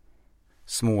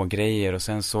små grejer och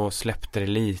sen så släppte det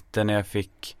lite när jag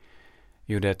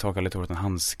gjorde ett tag lite åt en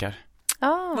handskar.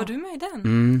 Var du med i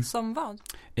den? Som vad?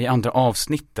 I andra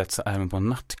avsnittet så är man på en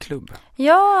nattklubb.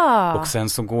 Ja. Och sen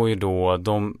så går ju då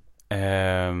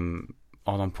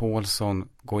Adam Pålsson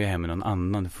går ju hem med någon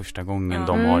annan första gången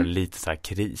de har lite så här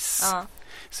kris.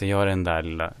 Så jag är den där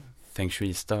lilla feng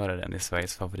shui-störaren i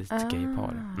Sveriges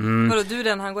favoritgaypar. Vadå, du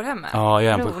den han går hem med? Ja,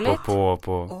 jag är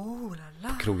på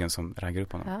krogen som raggar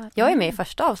upp honom. Ja, jag är med i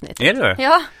första avsnittet. Är du?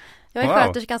 Ja, jag är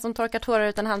sköterskan som torkar tårar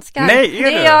utan handskar. Nej,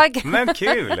 det är jag. Men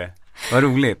kul! Vad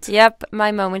roligt. Yep,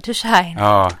 my moment to shine.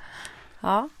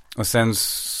 Ja. Och sen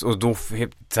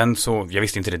så, jag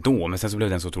visste inte det då, men sen så blev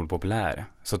den så otroligt populär.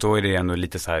 Så då är det ändå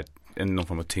lite så här, någon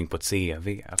form av tyngd på ett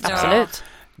CV. Absolut.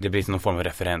 det blir någon form av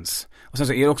referens. Och sen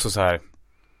så är det också så här,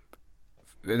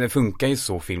 det funkar ju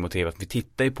så film och tv att vi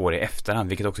tittar ju på det i efterhand,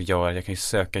 vilket också gör att jag kan ju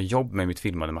söka jobb med mitt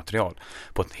filmade material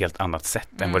på ett helt annat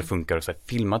sätt än vad det funkar och så här,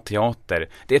 filmad teater,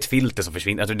 det är ett filter som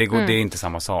försvinner, alltså det är inte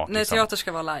samma sak. Nej, liksom. Teater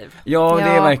ska vara live. Ja, det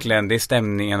är verkligen, det är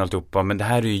stämningen och alltihopa, men det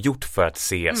här är ju gjort för att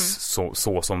ses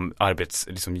så som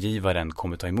arbetsgivaren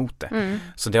kommer ta emot det.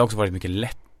 Så det har också varit mycket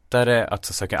lättare att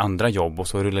söka andra jobb och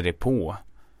så rullar det på.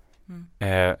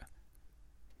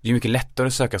 Det är mycket lättare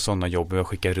att söka sådana jobb och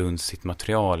skicka runt sitt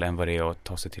material än vad det är att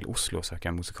ta sig till Oslo och söka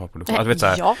en musikalproduktion. Alltså, vet, så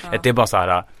här, det är bara så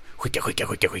här,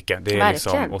 skicka. Det är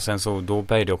liksom, och sen så då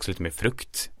bär det också lite mer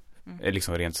frukt,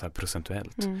 liksom rent så här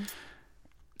procentuellt.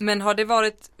 Men har det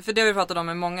varit, för det har vi pratat om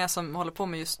med många som håller på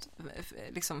med just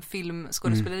liksom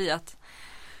filmskådespeleri,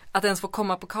 att ens få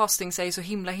komma på casting är så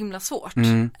himla svårt.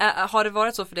 Har det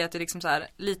varit så för det att det är liksom så här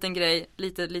liten grej,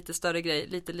 lite större grej,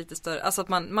 lite större, alltså att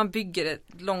man bygger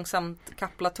ett långsamt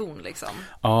kaplatorn liksom?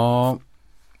 Ja,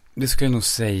 det skulle jag nog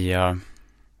säga.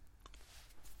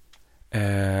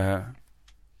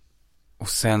 Och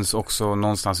sen så också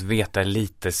någonstans veta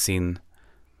lite sin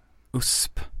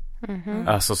USP.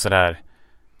 Alltså sådär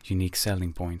unique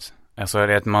selling points. Alltså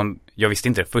det att jag visste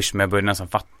inte det först, men jag började nästan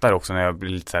fatta det också när jag blir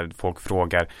lite så här, folk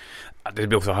frågar. Det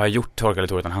blir också, har jag gjort Torkade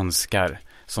tår utan handskar?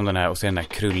 Som den här, och så den där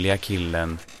krulliga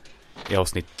killen i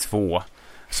avsnitt 2.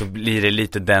 Så blir det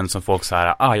lite den som folk så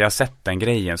här, jag har sett den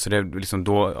grejen. Så det är liksom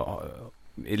då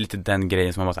är lite den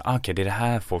grejen som man bara, okej, det är det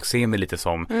här folk ser mig lite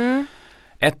som.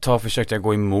 Ett tag försökte jag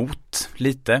gå emot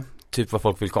lite, typ vad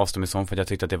folk vill kasta mig som, för jag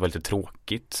tyckte att det var lite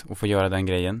tråkigt att få göra den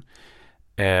grejen.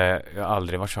 Jag har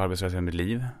aldrig varit så arbetslös i mitt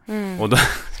liv. Och då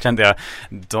kände jag,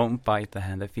 don't bite the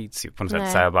hand that feeds you på något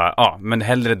sätt. Så jag bara, men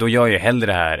hellre, då gör jag hellre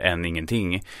det här än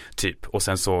ingenting typ. Och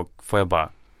sen så får jag bara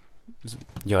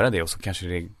göra det och så kanske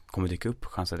det kommer dyka upp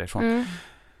chanser därifrån.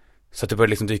 Så att det började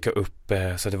liksom dyka upp,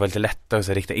 så att det var lite lättare att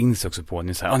rikta in sig också på.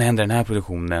 Ni säger, nu händer den här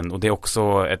produktionen. Och det är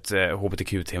också ett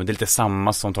HBTQ-tema. Det är lite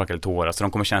samma som Torkade tårar. Så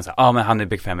de kommer känna så här, men han är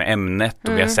bekväm med ämnet.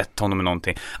 Och vi har sett honom med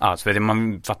någonting. Så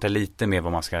man fattar lite mer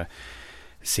vad man ska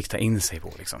sikta in sig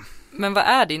på liksom. Men vad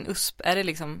är din USP? Är det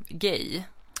liksom gay?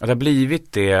 Det har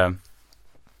blivit det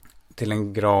till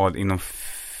en grad inom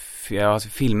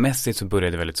filmmässigt så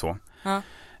började det väldigt så.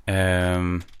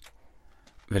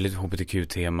 Väldigt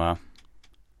HBTQ-tema.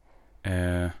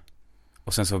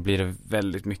 Och sen så blir det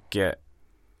väldigt mycket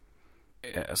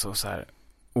alltså så här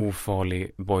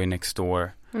ofarlig boy next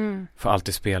door. Får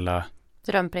alltid spela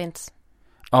drömprins.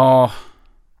 Ja.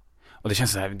 Och det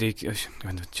känns så här, det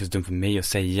känns dumt för mig att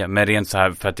säga, men rent så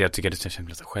här för att jag tycker att det känns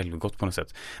lite självgott på något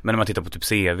sätt. Men när man tittar på typ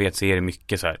CV så är det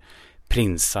mycket så här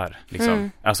prinsar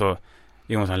liksom. Alltså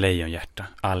Jonathan Lejonhjärta,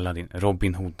 Aladdin,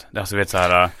 Robin Hood. Alltså vet så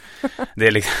här det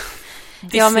är liksom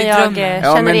ja, men jag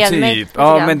känner igen mig. Typ.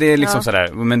 Ja, men det är liksom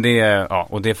sådär. Men det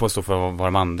är, och det får stå för vad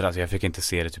de andra. Så jag fick inte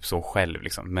se det typ så själv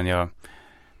liksom. Men jag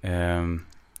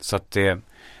så att det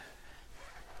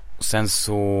sen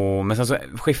så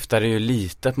skiftade det ju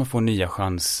lite att man får nya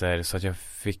chanser. Så att jag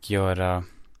fick gjorde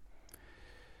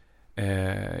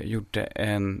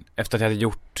efter att jag hade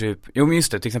gjort typ, men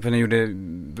just det, till exempel när jag gjorde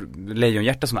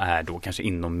Lejonhjärta som är då kanske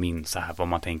inom min så här, vad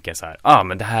man tänker så här,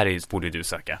 men det här borde du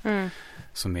söka.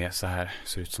 Som är så här,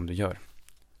 ser ut som du gör.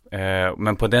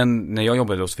 Men på den, när jag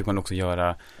jobbade då så fick man också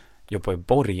jobba i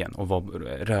borgen och vara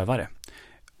rövare.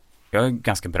 Jag är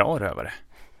ganska bra rövare.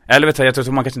 Eller vet jag tror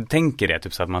att man kanske inte tänker det,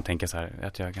 typ så att man tänker så här,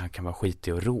 att jag kan vara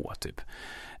skitig och rå typ.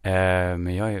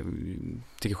 Men jag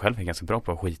tycker själv att jag är ganska bra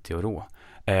på att vara skitig och rå.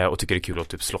 Och tycker det är kul att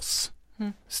typ slåss.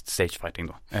 Stagefighting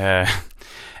då.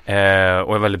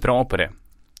 Och är väldigt bra på det.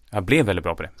 Jag blev väldigt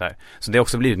bra på det där. Så det har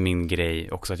också blivit min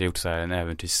grej också, att jag gjort så här en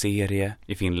äventyrsserie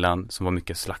i Finland som var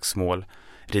mycket slagsmål,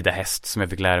 rida häst som jag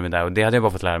fick lära mig där, och det hade jag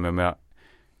bara fått lära mig, men jag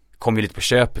kom ju lite på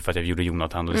köpet för att jag gjorde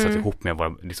Jonathan och det satt ihop med att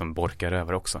vara liksom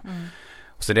borkarövare också.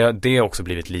 Så det har också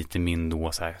blivit lite min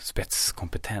då så här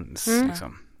spetskompetens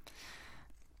liksom.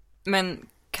 Men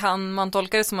kan man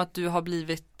tolka det som att du har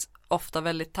blivit ofta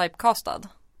väldigt typecastad?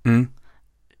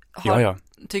 Ja.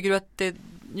 Tycker du att det är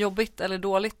jobbigt eller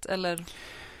dåligt eller?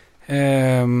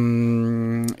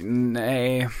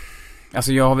 Nej.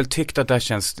 Alltså jag har väl tyckt att det här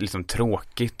känns liksom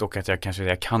tråkigt och att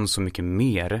jag kan så mycket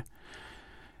mer.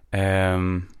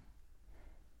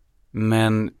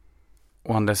 Men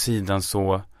å andra sidan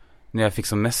så när jag fick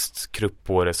som mest krupp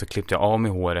på det så klippte jag av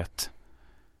mig håret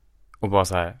och bara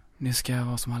så här, nu ska jag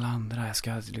vara som alla andra, jag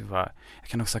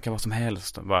kan nog söka vad som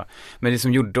helst bara. Men det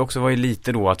som gjorde också var ju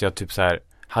lite då att jag typ så här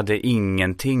hade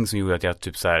ingenting som gjorde att jag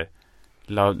typ så här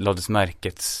lades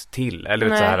märkets till, eller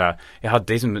vet så här, jag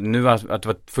hade liksom, nu att det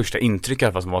var ett första intryck i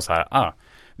alla fall som var så här,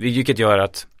 vilket gör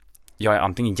att jag är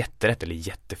antingen jätterätt eller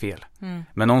jättefel.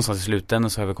 Men någonstans i slutändan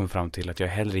så har vi kommit fram till att jag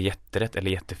är hellre jätterätt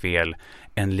eller jättefel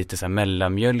än lite så här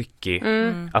mellanmjölkig.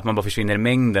 Att man bara försvinner i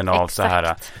mängden av så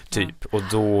här typ. Och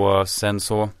då sen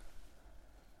så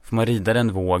får man rida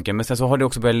den vågen. Men sen så har det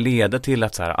också börjat leda till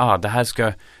att så här, det här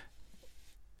ska,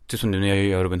 typ som nu när jag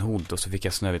gör Robin Hood och så fick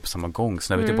jag Snövit på samma gång.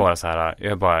 Snövit är bara så här,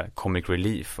 jag är bara comic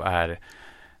relief och är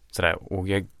sådär, och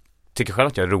jag tycker själv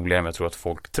att jag är roligare än vad jag tror att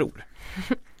folk tror.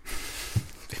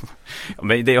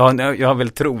 Men jag vill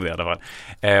tro det i alla fall.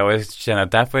 Och jag känner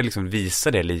att där får jag liksom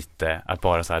visa det lite, att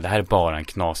bara så här, det här är bara en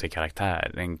knasig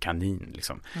karaktär, en kanin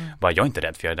liksom. Bara, jag är inte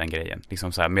rädd för att göra den grejen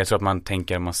liksom så här. Men jag tror att man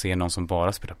tänker, om man ser någon som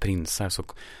bara spelar prinsar så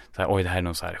här, oj, det här är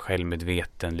någon så här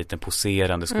självmedveten, liten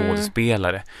poserande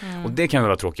skådespelare. Och det kan väl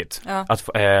vara tråkigt. Att,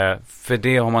 för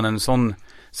det har man en sån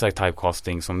så här,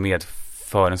 typecasting som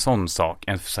medför en sån sak,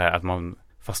 så här, att man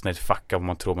fastnar i ett fack av vad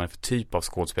man tror man är för typ av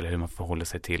skådespelare, hur man förhåller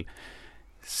sig till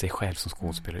sig själv som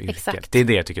skådespelare. Exakt. Det är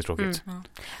det jag tycker är tråkigt.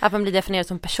 Att man blir definierad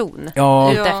som person.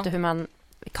 Efter hur man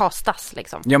kastas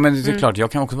liksom. Ja, men det är klart,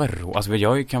 jag kan också vara rå. Alltså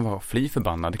jag kan vara fly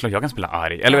förbannad. Det är klart jag kan spela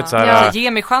arg. Eller vet så här,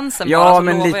 ge mig chansen bara. Ja,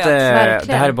 men lite,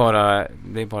 det här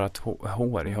är bara ett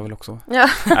hår. Jag vill också. Ja.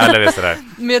 Eller det sådär.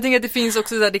 Men jag tänker att det finns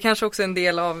också där, det kanske också är en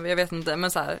del av, jag vet inte,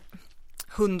 men så här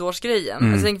hundårsgrejen. Alltså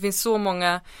jag tänker det finns så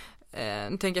många,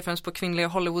 nu tänker jag främst på kvinnliga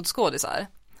Hollywood-skådisar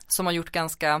som har gjort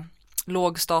ganska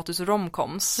låg status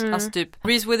romcoms. Alltså typ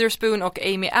Reese Witherspoon och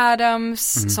Amy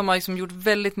Adams som har liksom gjort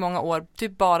väldigt många år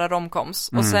typ bara romcoms.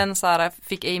 Och sen så här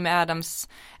fick Amy Adams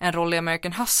en roll i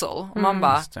American Hustle. Och man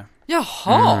bara,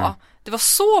 jaha, det var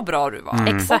så bra du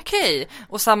var. Exakt. Okej.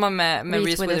 Och samma med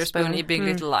Reese Witherspoon i Big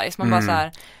Little Lies. Man bara så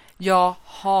här,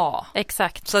 jaha.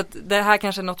 Exakt. Så att det här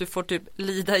kanske är något du får typ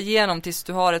lida igenom tills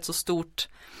du har ett så stort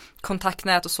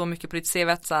kontaktnät och så mycket på ditt CV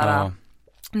att så här,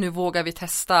 nu vågar vi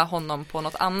testa honom på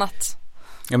något annat.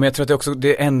 Ja, men jag tror att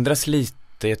det ändras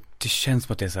lite. Det känns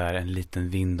som att det är så här en liten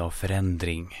vind av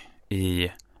förändring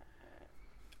i,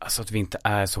 alltså att vi inte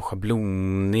är så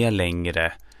schabloniga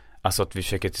längre. Alltså att vi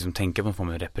försöker liksom tänka på en form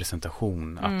av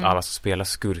representation. Att alla som spelar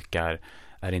skurkar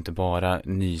är inte bara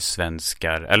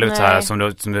nysvenskar. Eller så här,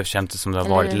 som det känns som det har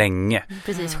varit länge.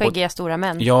 Precis, skäggiga stora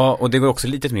män. Ja, och det går också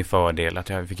lite till min fördel att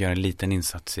jag fick göra en liten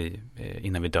insats i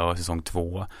Innan vi dör, säsong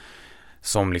 2.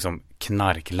 Som liksom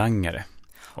knarklangare.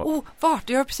 Vart?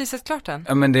 Jag har precis sett klart den.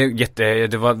 Ja, men det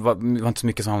var inte så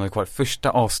mycket som hamnade kvar. Första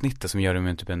avsnittet som gör det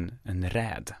med typ en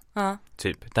räd.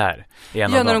 Typ, där.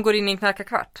 När de går in i en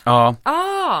knarkarkvart. Ja.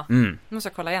 Måste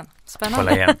jag kolla igen. Spännande.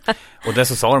 Kolla igen. Och där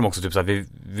så sa de också typ så att vi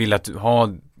vill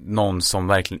ha någon som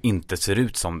verkligen inte ser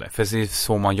ut som det. För det är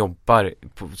så man jobbar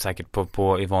säkert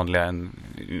på i vanliga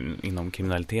inom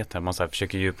kriminalitet här. Man så här,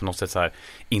 försöker ju på något sätt så här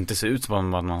inte se ut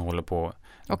som att man håller på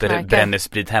bränner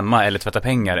sprit hemma eller tvättar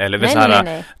pengar eller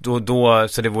nej. Då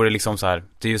så det vore liksom så här,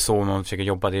 det är ju så man försöker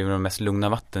jobba, det är ju de mest lugna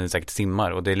vatten, det är säkert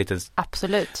simmar och det är lite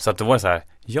absolut. Så att det var så här,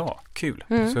 kul.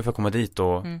 Så vi får komma dit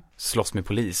och slåss med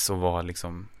polis och vara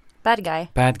liksom bad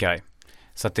guy.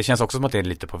 Så att det känns också som att det är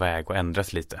lite på väg att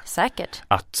ändras lite. Säkert.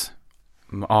 Att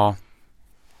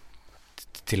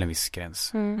till en viss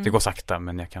gräns. Det går sakta,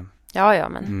 men jag kan. Ja,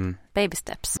 men baby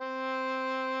steps.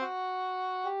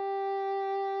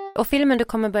 Och filmen du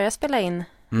kommer börja spela in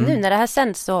nu när det här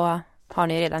sänds så har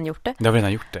ni redan gjort det. Jag har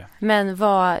redan gjort det. Men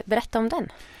berätta om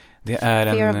den. Det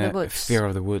är Fear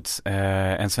of the Woods.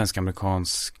 En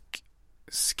svensk-amerikansk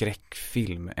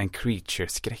skräckfilm. En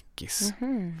creature-skräckis.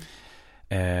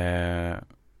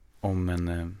 Om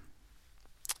en...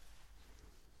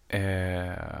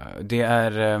 det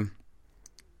är...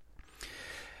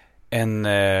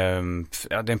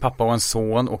 det är en pappa och en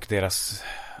son och deras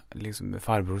liksom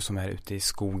farbror som är ute i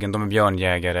skogen. De är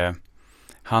björnjägare.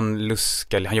 Han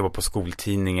jobbar på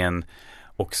skoltidningen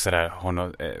och sådär har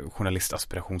några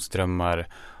journalistaspirationsdrömmar.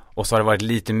 Och så har det varit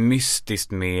lite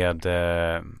mystiskt med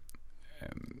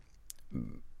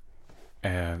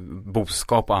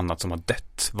boskap och annat som har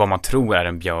dött. Vad man tror är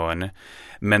en björn.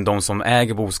 Men de som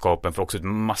äger boskapen får också ut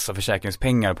massa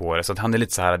försäkringspengar på det. Så att han är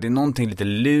lite så här, det är någonting lite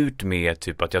lurt med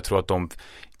typ att jag tror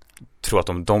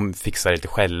att de fixar lite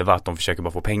själva, att de försöker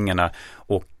bara få pengarna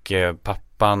och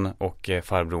pappan och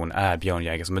farbrorn är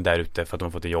björnjägare som är där ute för att de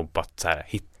har fått ett jobb att så här,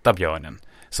 hitta björnen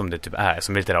som det typ är,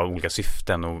 som är lite av olika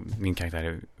syften och min karaktär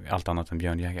är allt annat än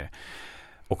björnjägare.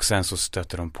 Och sen så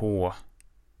stöter de på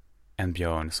en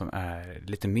björn som är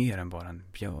lite mer än bara en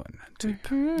björn typ.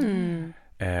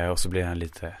 Och så blir han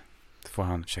lite, får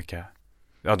han försöka,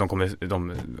 de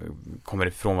kommer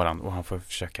ifrån varandra och han får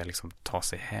försöka liksom ta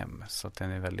sig hem. Så att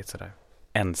den är väldigt sådär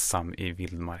ensam i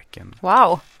vildmarken.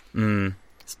 Wow.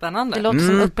 Spännande. Det låter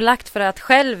som upplagt för att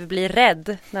själv bli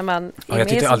rädd när man är jag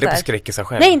tyckte aldrig på skräckisar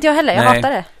själv. Nej, inte jag heller. Jag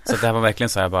hatar det. Så det här var verkligen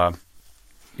så här bara,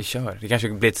 vi kör. Det kanske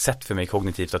blir ett sätt för mig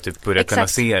kognitivt att typ börja kunna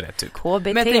se det typ. KBT.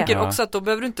 Men jag tänker också att då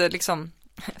behöver du inte liksom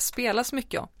spela så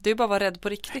mycket. Det är ju bara att vara rädd på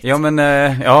riktigt. Ja men,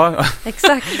 ja.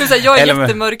 Exakt. Jag är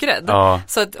jättemörkrädd. Ja.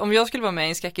 Så att om jag skulle vara med i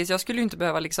en skräckis, jag skulle ju inte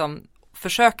behöva liksom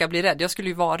försöka bli rädd. Jag skulle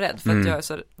ju vara rädd för att jag är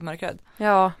så mörkrädd.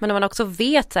 Ja, men om man också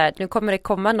vet så här, nu kommer det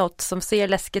komma något som ser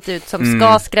läskigt ut som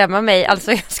ska skrämma mig.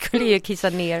 Alltså jag skulle ju kissa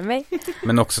ner mig.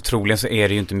 Men också troligen så är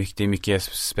det ju inte mycket, det är mycket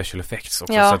special effects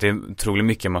också. Ja. Så att det är troligen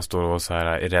mycket man står och så här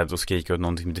är rädd och skriker åt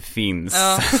någonting som inte finns.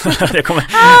 Ja. Jag kommer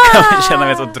känna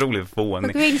mig så otroligt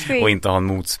fånig och inte ha en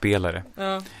motspelare.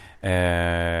 Ja.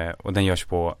 Och den görs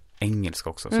på engelska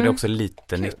också. Så det är också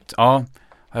lite nytt. Ja,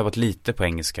 har jag varit lite på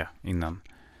engelska innan.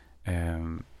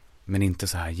 Men inte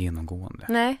så här genomgående.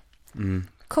 Nej.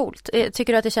 Coolt.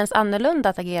 Tycker du att det känns annorlunda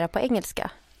att agera på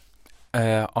engelska?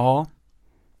 Ja.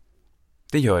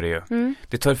 Det gör det ju.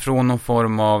 Det tar ifrån någon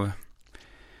form av...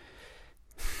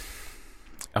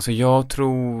 Alltså jag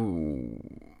tror...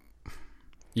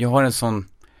 Jag har en sån...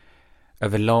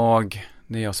 Överlag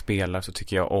när jag spelar så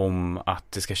tycker jag om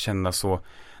att det ska kännas så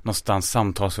någonstans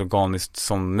samtalsorganiskt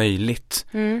som möjligt.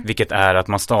 Vilket är att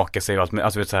man stakar sig och allt,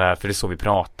 alltså så här, för det är så vi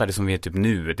pratar, det är som vi är typ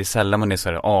nu. Det är sällan man är så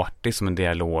här artig som en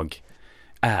dialog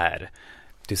är.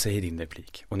 Du säger din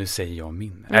replik och nu säger jag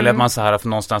min. Eller att man så här för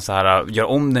någonstans så här gör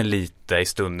om den lite i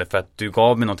stunden för att du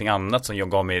gav mig någonting annat som jag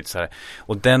gav mig så här.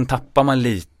 Och den tappar man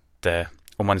lite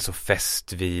om man är så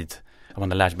fäst vid att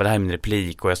man har lärt sig, det här är min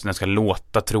replik och jag ska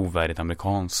låta trovärdigt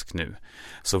amerikansk nu.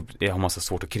 Så har man så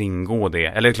svårt att kringgå det.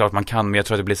 Eller det är klart man kan, men jag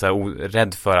tror att det blir så här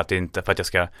rädd för att det inte, för att jag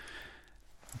ska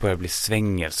börja bli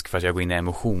svängelsk, för att jag går in i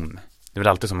emotion. Det är väl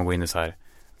alltid som man går in i så här,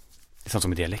 det är sånt som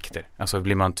med dialekter. Alltså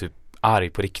blir man typ arg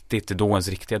på riktigt, det är då ens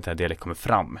riktiga dialekt kommer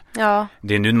fram. Ja.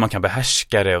 Det är nu när man kan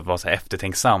behärska det och vara så här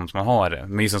eftertänksam som man har det.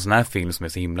 Men just en sån här film som är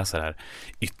så himla så här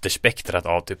ytterspektrat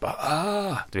av typ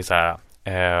det är så här,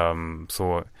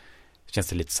 så känns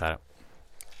det lite så här,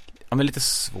 ja men lite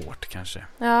svårt kanske.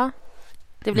 Ja.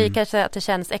 Det blir kanske att det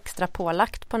känns extra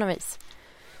pålagt på något vis.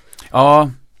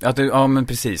 Ja, ja men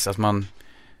precis att man,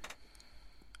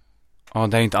 ja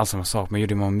det är inte alls samma sak, men jag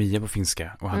gjorde Mamma Mia på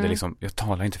finska och hade liksom, jag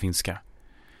talar inte finska.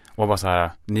 Och bara så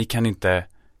här, ni kan inte,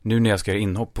 nu när jag ska göra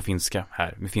inhopp på finska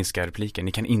här, med finska repliker,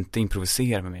 ni kan inte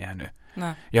improvisera med mig här nu.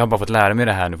 Nej. Jag har bara fått lära mig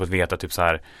det här nu, fått veta typ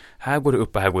så här går det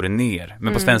upp och här går det ner.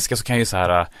 Men på svenska så kan jag ju så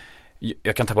här,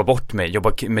 jag kan tappa bort mig,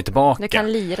 jobba mig tillbaka. Du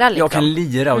kan lira liksom. Jag kan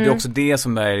lira och det är också det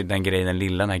som är den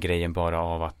grejen, den här grejen bara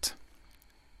av att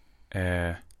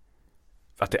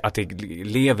det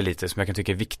lever lite, som jag kan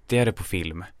tycka är viktigare på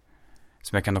film.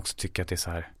 Som jag kan också tycka att det är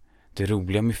så här, det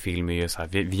roliga med film är ju så här,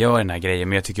 vi gör den här grejen,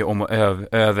 men jag tycker om att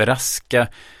överraska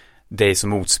dig som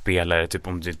motspelare, typ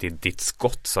om det är ditt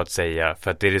skott så att säga,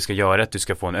 för att det du ska göra är att du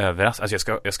ska få en överraskning,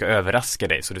 alltså jag ska överraska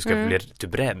dig så du ska bli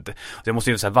typ rädd. Så jag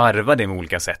måste ju så här varva det med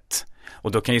olika sätt.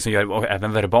 Och då kan jag ju göra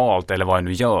även verbalt eller vad jag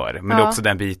nu gör, men det är också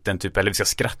den biten typ, eller vi ska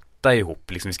skratta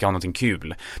ihop, liksom vi ska ha någonting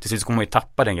kul. Till slut så kommer man ju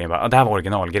tappa den grejen, bara, det här var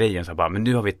originalgrejen, så här, bara, men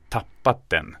nu har vi tappat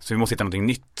den, så vi måste hitta någonting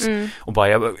nytt. Och bara,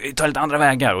 jag tar lite andra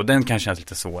vägar, och den kan kännas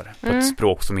lite svår på ett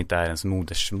språk som inte är ens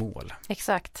modersmål.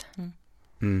 Exakt.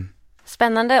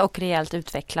 Spännande och rejält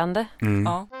utvecklande.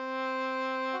 Ja.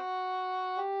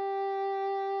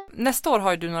 Nästa år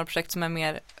har ju du några projekt som är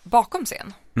mer bakom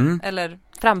scen. Eller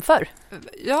framför.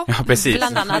 Ja, precis.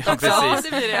 Bland annat också. Ja, det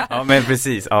blir det. Ja, men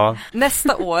precis, ja.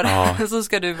 Nästa år så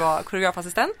ska du vara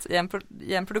koreografassistent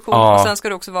i en produktion. Och sen ska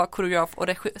du också vara koreograf och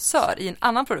regissör i en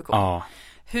annan produktion.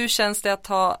 Hur känns det att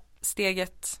ta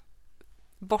steget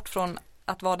bort från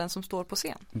att vara den som står på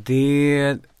scen?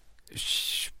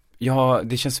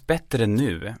 Det känns bättre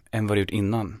nu än vad det gjort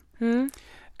innan.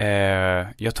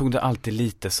 Jag tog det alltid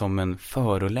lite som en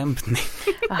förolämpning.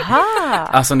 Aha.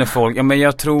 Alltså när folk,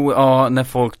 jag tror, när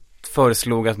folk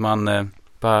föreslog att man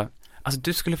bara, alltså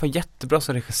du skulle vara jättebra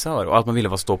som regissör, och att man ville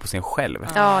vara stå på scen själv.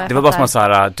 Det var bara som att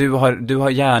säga, du har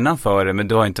hjärnan för det, men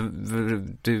du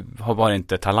har bara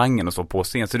inte talangen att stå på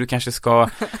scen, så du kanske ska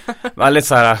lite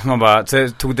så här, man bara, så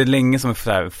jag tog det länge som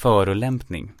en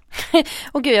förolämpning.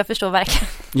 Och gud, jag förstår verkligen.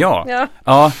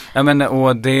 Ja, men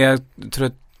och det tror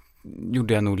jag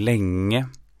gjorde jag nog länge.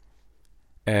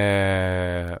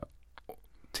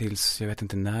 Tills jag vet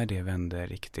inte när det vände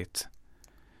riktigt.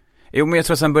 Jo, men jag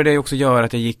tror att sen började jag också göra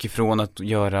att jag gick ifrån att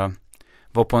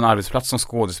vara på en arbetsplats som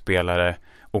skådespelare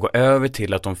och gå över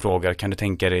till att de frågar, kan du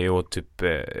tänka dig att typ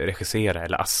regissera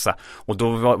eller assa? Och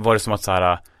då var det som att så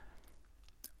här,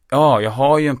 ja, jag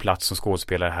har ju en plats som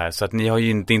skådespelare här, så att ni har ju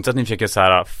inte att ni försöker så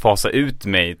här fasa ut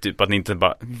mig, typ att ni inte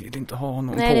bara vill inte ha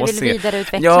någon på sig. Nej, ni vill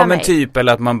vidareutveckla mig. Ja, men mig. typ,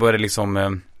 eller att man börjar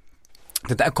liksom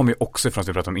Det där kommer ju också ifrån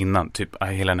som vi pratade om innan. Typ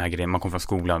hela den här grejen, man kommer från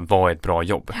skolan. Vad är ett bra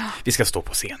jobb? Ja. Vi ska stå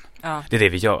på scen. Ja. Det är det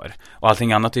vi gör. Och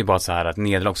allting annat är ju bara så här att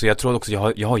nederlag. Så jag tror också,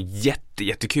 jag har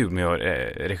jättekul med att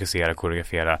regissera,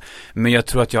 koreografera. Men jag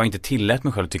tror att jag inte tillät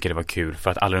mig själv att tycka det var kul.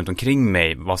 För att alla runt omkring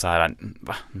mig var så här,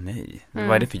 va? Nej.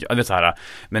 Vad är det för jobb? Så här,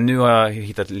 men nu har jag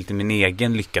hittat lite min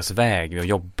egen lyckasväg att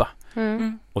jobba.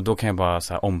 Och då kan jag bara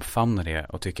så här omfamna det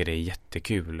och tycka det är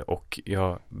jättekul. Och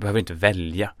jag behöver inte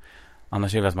välja.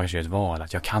 Annars är det väl att man kanske gör ett val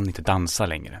att jag kan inte dansa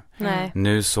längre. Nej.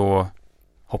 Nu så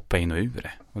hoppar jag in och ur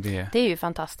det. Och det är ju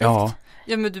fantastiskt.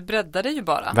 Ja, men du breddade ju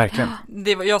bara. Verkligen.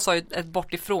 Jag sa ju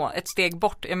ett steg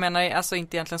bort. Jag menar alltså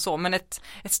inte egentligen så, men ett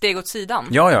steg åt sidan.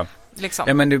 Ja. Liksom.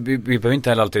 Ja, men vi behöver inte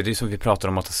heller alltid, det är som vi pratar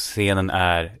om att scenen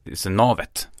är så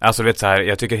navet. Alltså vet så här,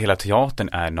 jag tycker hela teatern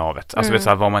är navet. Alltså vet så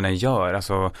här, vad man än gör.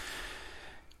 Alltså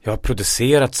jag har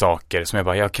producerat saker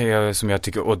som som jag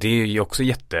tycker, och det är ju också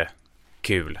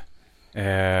jättekul.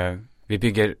 Vi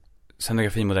bygger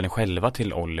scenografimodellen själva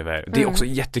till Oliver. Det är också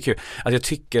jättekul. Alltså jag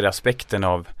tycker aspekten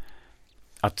av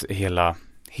att hela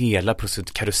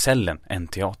karusellen en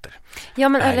teater. Ja,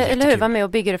 men eller hur, var med och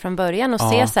bygga det från början och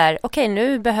se så här, okej,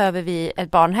 nu behöver vi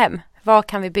ett barnhem. Vad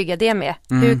kan vi bygga det med?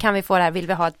 Hur kan vi få det här? Vill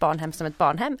vi ha ett barnhem som ett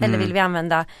barnhem? Eller vill vi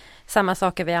använda samma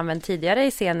saker vi använt tidigare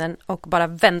i scenen och bara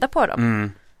vända på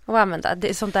dem? Och använda.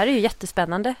 Sånt där är ju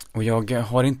jättespännande. Och jag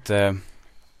har inte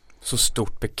så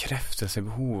stort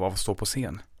bekräftelsebehov av att stå på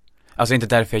scen. Alltså inte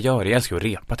därför jag gör det. Jag älskar att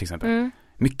repa till exempel.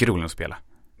 Mycket roligare att spela.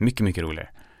 Mycket, mycket roligare.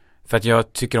 För att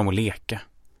jag tycker om att leka.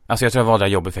 Alltså jag tror jag var där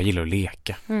jobbet för jag gillar att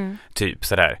leka. Typ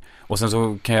sådär. Och sen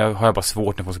så har jag bara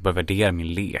svårt när folk ska börja värdera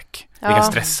min lek. Det kan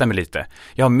stressa mig lite.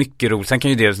 Jag har mycket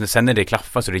roligt. Sen när det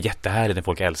klaffar så är det jättehärligt när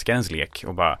folk älskar ens lek.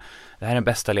 Och bara, det här är den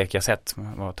bästa lek jag sett.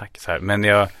 Tack. Så här. Men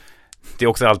det är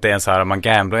också alltid en så här, man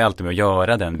gamblar ju alltid med att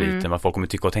göra den biten, vad folk kommer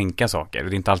tycka och tänka saker. Och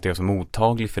det är inte alltid jag som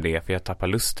mottaglig för det, för jag tappar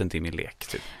lusten till min lek.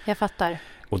 Typ. Jag fattar.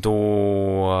 Och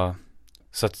då,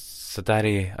 så där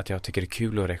är att jag tycker det är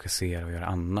kul att regissera och göra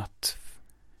annat.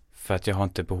 För att jag har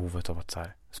inte behovet av att så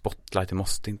här, spotlight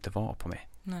måste inte vara på mig.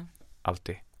 Nej.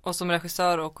 Alltid. Och som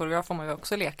regissör och koreograf får man ju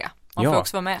också leka. Man får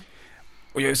också vara med.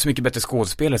 Och jag är så mycket bättre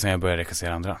skådespelare sen jag började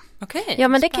regissera andra. Okej. Ja,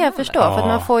 men det kan jag förstå. För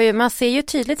att man ser ju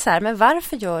tydligt så här, men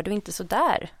varför gör du inte så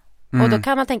där? Och då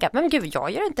kan man tänka, men gud,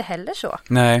 jag gör inte heller så.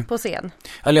 Nej. På scen.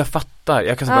 Eller jag fattar.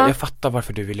 Jag fattar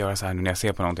varför du vill göra så här nu när jag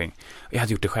ser på någonting. Jag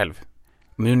hade gjort det själv.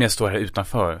 Men nu när jag står här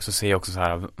utanför så ser jag också så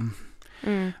här,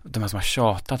 de här som har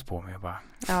tjatat på mig.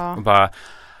 Och bara,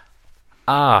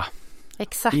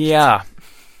 exakt. Ja.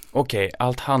 Okej,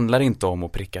 allt handlar inte om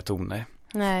att pricka toner.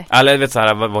 Nej. Eller vet så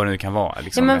här, vad det nu kan vara.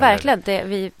 Liksom, ja, men verkligen.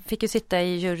 Vi fick ju sitta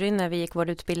i juryn när vi gick vår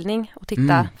utbildning och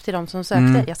titta till de som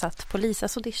sökte. Jag satt på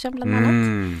Lisas audition bland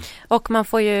annat. Och man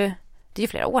får ju, det är ju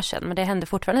flera år sedan, men det hände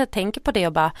fortfarande. Jag tänker på det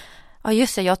och bara, ja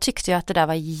just det, jag tyckte ju att det där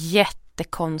var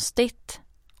jättekonstigt.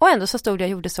 Och ändå så stod jag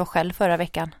och gjorde så själv förra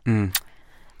veckan.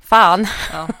 Fan.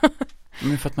 Ja.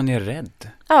 Men för att man är rädd.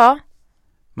 Ja.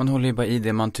 Man håller ju bara i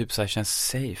det man typ så här känns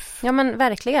safe. Ja, men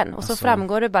verkligen. Och så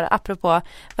framgår det bara, apropå,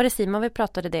 var det Simon vi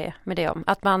pratade med det om,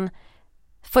 att man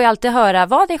får ju alltid höra,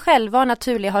 var dig själv, var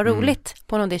naturlig och ha roligt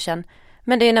på en audition.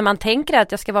 Men det är när man tänker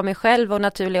att jag ska vara mig själv och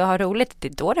naturlig och ha roligt, det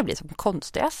är då det blir som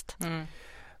konstigast.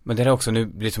 Men det är också, nu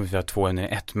blir det som att vi har 2 än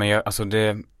 1, men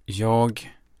jag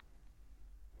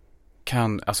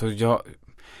kan,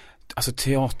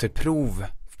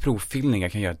 provfilmningar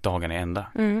kan göra dagarna i ända.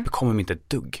 Det kommer mig inte ett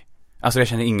dugg. Alltså jag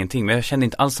känner ingenting, men jag känner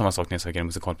inte alls samma sak när jag söker en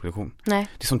musikalproduktion. Nej.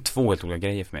 Det är som 2 helt olika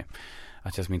grejer för mig.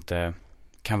 Att jag som inte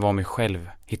kan vara mig själv,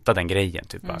 hitta den grejen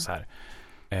typ bara så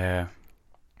här.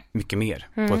 Mycket mer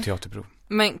på ett teaterprov.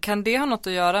 Men kan det ha något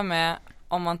att göra med,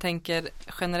 om man tänker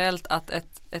generellt, att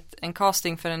en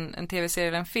casting för en tv-serie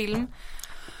eller en film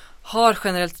har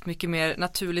generellt mycket mer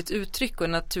naturligt uttryck och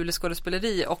naturlig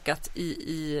skådespeleri, och att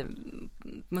i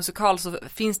musikal så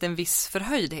finns det en viss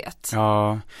förhöjdhet.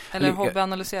 Ja. Eller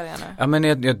hobbyanalyserar jag nu? Ja,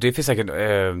 men det finns säkert,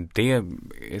 det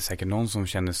är säkert någon som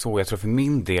känner så. Jag tror för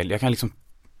min del, jag kan liksom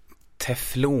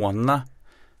teflona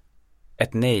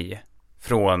ett nej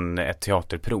från ett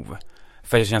teaterprov.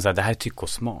 För jag känner så här, det här är tyck och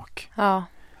smak. Ja.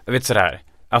 Jag vet sådär.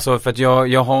 Alltså för att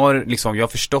jag har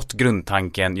förstått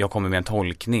grundtanken, jag kommer med en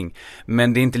tolkning.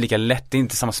 Men det är inte lika lätt, det är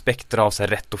inte samma spektra av så här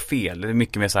rätt och fel. Det är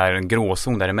mycket mer så här en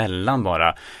gråzon däremellan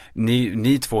bara.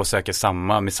 Ni två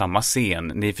söker med samma scen.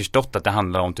 Ni har förstått att det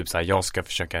handlar om typ så här, jag ska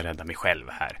försöka rädda mig själv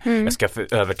här. Jag ska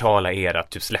övertala er att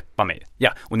typ släppa mig.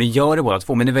 Ja, och ni gör det båda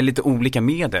två, men det är väldigt olika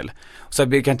medel. Så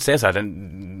jag kan inte säga så här,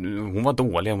 hon var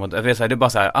dålig. Det är bara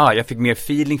så här, jag fick mer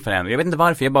feeling för henne. Jag vet inte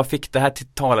varför, jag bara fick det här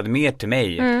talade mer till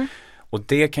mig. Och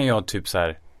det kan jag typ så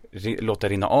här låta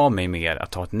rinna av mig mer,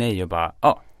 att ta ett nej och bara,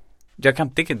 jag kan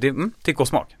tycka tycka och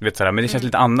smak, vet såhär, men det känns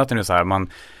lite annat än så här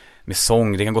man med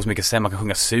sång, det kan gå så mycket sen, man kan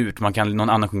sjunga surt, någon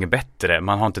annan sjunger bättre,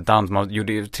 man har inte dans,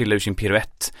 trillar ur sin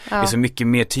piruett. Det är så mycket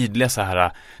mer tydliga så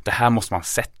här, det här måste man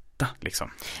sätta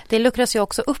liksom. Det luckras ju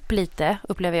också upp lite,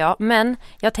 upplever jag, men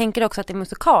jag tänker också att i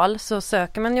musikal så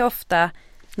söker man ju ofta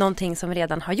någonting som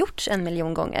redan har gjorts 1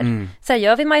 miljon gånger. Så här,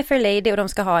 gör vi My Fair Lady och de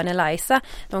ska ha en Eliza,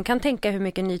 de kan tänka hur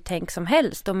mycket nytänk som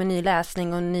helst och med ny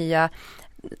läsning och nya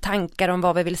tankar om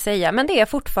vad vi vill säga, men det är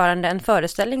fortfarande en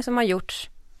föreställning som har gjorts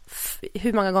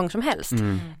hur många gånger som helst.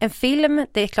 En film,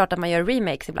 det är klart att man gör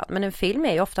remakes ibland, men en film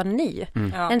är ju ofta ny.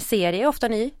 En serie är ofta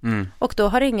ny. Och då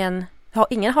har ingen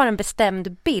har en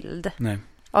bestämd bild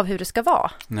av hur det ska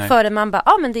vara. Förrän man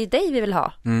bara, men det är dig vi vill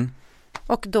ha.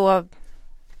 Och då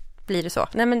blir det så.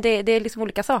 Nej, men det är liksom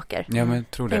olika saker. Ja, men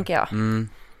jag tror det. Tänker jag.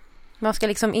 Man ska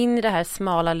liksom in i det här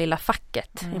smala lilla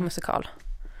facket i musikal.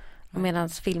 Och medan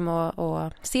film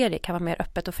och serie kan vara mer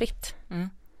öppet och fritt.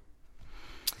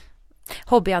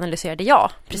 Hobbyanalyserade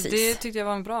jag, precis. Det tyckte jag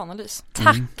var en bra analys.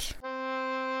 Tack.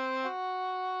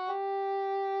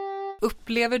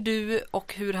 Upplever du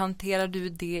och hur hanterar du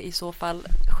det i så fall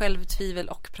självtvivel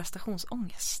och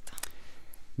prestationsångest?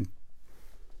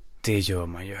 Det gör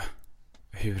man ju.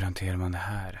 Hur hanterar man det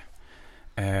här?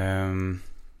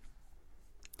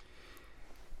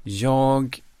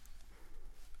 Jag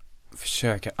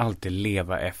försöker alltid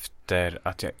leva efter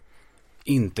att jag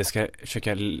inte ska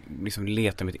försöka liksom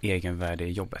leta mitt egenvärde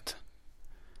i jobbet.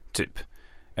 Typ.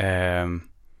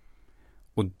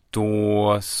 Och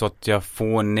då så att jag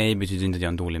får nej betyder inte att jag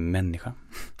är en dålig människa.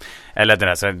 Eller det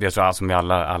där, så jag tror som vi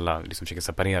alla liksom försöker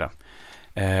separera.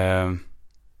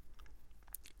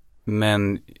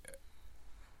 Men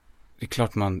det är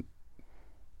klart man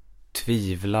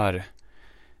tvivlar.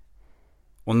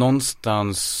 Och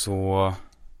någonstans så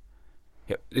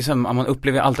liksom, man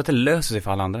upplever alltid att det löser sig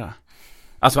för alla andra.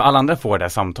 Alltså alla andra får det här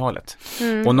samtalet.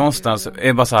 Och någonstans är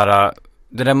det bara så här,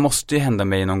 det där måste ju hända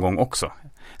mig någon gång också.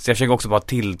 Så jag försöker också bara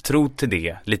tilltro till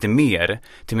det lite mer,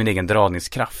 till min egen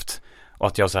dragningskraft. Och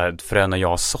att jag så här, fröna jag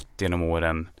har sått genom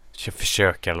åren,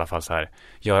 försöker i alla fall så här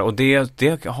göra. Och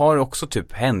det har också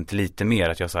typ hänt lite mer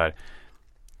att jag så här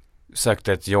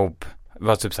sökte ett jobb.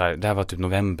 Var typ så här, det här var typ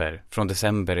november. Från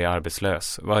december är jag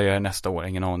arbetslös. Vad gör jag nästa år?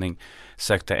 Ingen aning.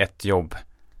 Sökte ett jobb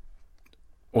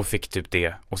och fick typ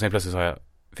det. Och sen plötsligt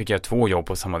fick jag 2 jobb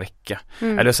på samma vecka.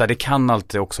 Eller så här, det kan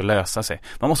alltid också lösa sig.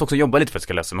 Man måste också jobba lite för att det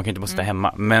ska lösa sig. Man kan inte bara sitta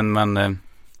hemma. Men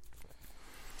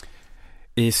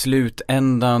i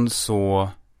slutändan så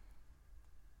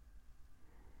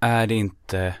är det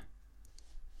inte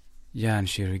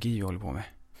hjärnkirurgi jag håller på med.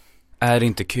 Är det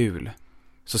inte kul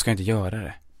så ska jag inte göra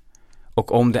det.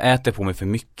 Och om det äter på mig för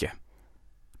mycket,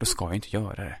 då ska jag inte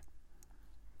göra det.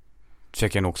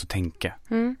 Försöker jag nog också tänka.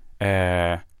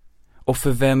 Och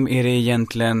för vem är det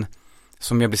egentligen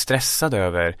som jag blir stressad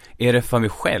över? Är det för mig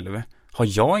själv? Har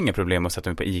jag inga problem att sätta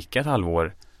mig på ICA ett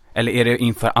halvår? Eller är det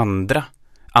inför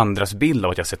andras bild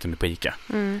av att jag sätter mig på ICA?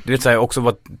 Du vet, så här, också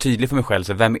vara tydlig för mig själv.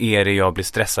 Så vem är det jag blir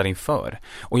stressad inför?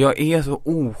 Och jag är så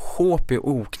osjåpig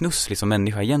och oknusslig som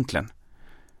människa egentligen.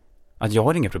 Att jag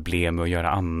har inga problem med att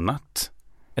göra annat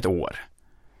ett år.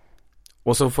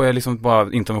 Och så får jag liksom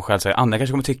bara inte mig själv säga, Anna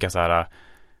kanske kommer tycka så här,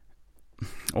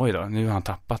 oj då, nu har han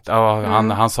tappat. Ja,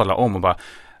 han sadlar om och bara,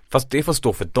 fast det får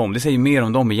stå för dem. Det säger mer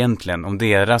om dem egentligen, om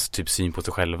deras typ syn på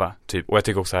sig själva. Typ. Och jag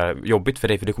tycker också här, jobbigt för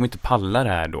dig, för du kommer inte palla det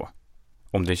här då.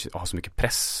 Om du har så mycket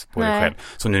press på dig själv.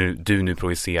 Så du nu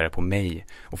projicerar på mig.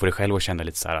 Och får dig själv att känna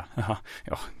lite så här,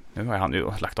 ja, nu har han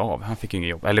ju lagt av. Han fick ju inget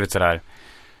jobb. Eller vet sådär,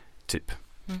 typ.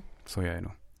 Så gör jag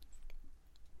nog.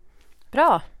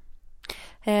 Bra.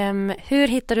 Hur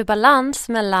hittar du balans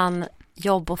mellan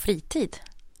jobb och fritid?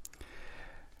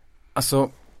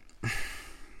 Alltså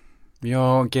när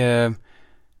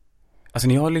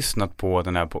jag har lyssnat på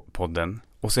den här podden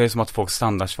och så är det som att folk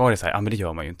standardsvar är så här, men det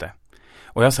gör man ju inte.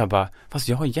 Och jag sa bara, fast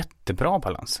jag har jättebra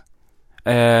balans.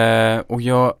 Och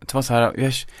jag var så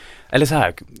här, eller så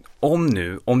här,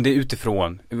 om det är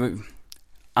utifrån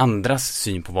andras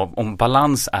syn på om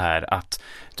balans är att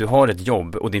du har ett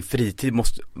jobb och din fritid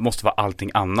måste vara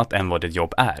allting annat än vad ditt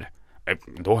jobb är.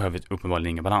 Då har jag uppenbarligen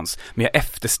ingen balans. Men jag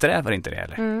eftersträvar inte det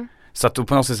heller. Så att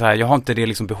på något sätt så här, jag har inte det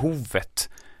liksom behovet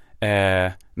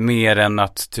mer än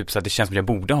att typ så att det känns som att jag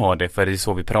borde ha det, för det är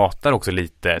så vi pratar också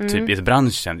lite typ i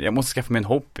branschen. Jag måste skaffa mig en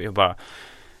hobby och bara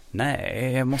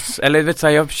nej, jag måste, eller vet så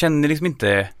här, jag känner liksom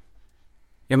inte,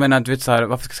 jag menar du vet så här,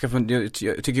 varför ska jag skaffa,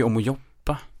 jag tycker om att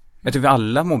jobba. Jag tycker vi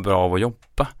alla mår bra av att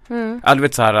jobba. Alltså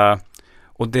vet så här,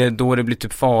 och då det blir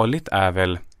typ farligt är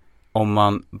väl om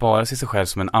man bara ser sig själv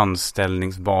som en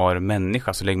anställningsbar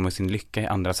människa, så lägger man sin lycka i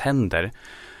andras händer.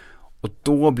 Och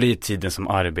då blir tiden som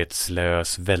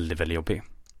arbetslös väldigt, väldigt jobbig.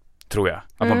 Tror jag.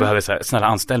 Att man behöver så här, snälla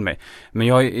anställ mig. Men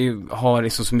jag har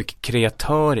liksom så mycket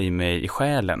kreatör i mig i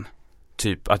själen.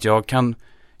 Typ att jag kan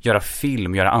göra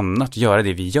film, göra annat, göra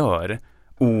det vi gör.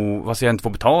 Och vad så jag inte får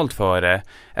betalt för det.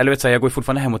 Eller vet så här, jag går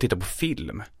fortfarande hem och tittar på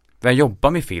film. Jag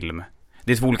jobbar med film.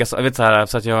 Det är två olika, vet så här,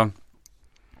 så att jag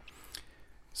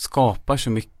skapar så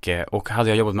mycket. Och hade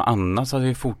jag jobbat med annat så hade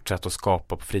jag fortsatt att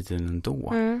skapa på fritiden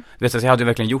ändå. Vet så jag hade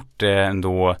verkligen gjort det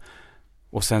ändå.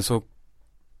 Och sen så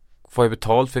får jag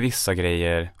betalt för vissa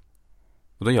grejer.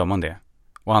 Och då gör man det.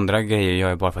 Och andra grejer gör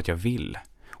jag bara för att jag vill.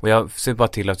 Och jag ser bara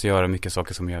till att göra mycket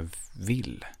saker som jag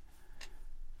vill.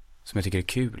 Som jag tycker är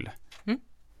kul.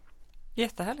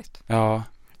 Jättehärligt. Ja.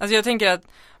 Alltså jag tänker att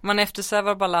man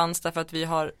eftersträvar balans därför att vi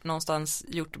har någonstans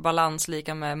gjort balans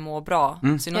lika med må bra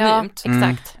synonymt. Ja,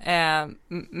 exakt.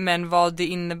 Men vad det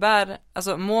innebär,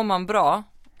 alltså mår man bra,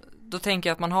 då tänker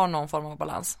jag att man har någon form av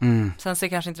balans. Sen ser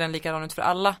kanske inte den likadan ut för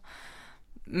alla.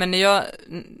 Men när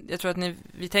jag tror att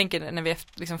vi tänker när vi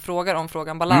liksom frågar om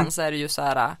frågan balans är det ju så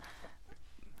här: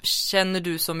 känner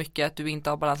du så mycket att du inte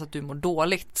har balans att du mår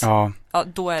dåligt? Ja,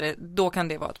 då kan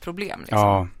det vara ett problem liksom.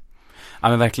 Ja,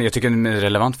 men verkligen, jag tycker det är en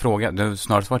relevant fråga. Det har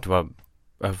snarare varit att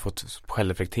jag har fått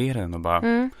självreflektera den och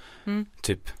bara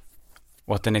typ,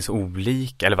 och att den är så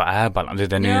olika, eller vad är balans?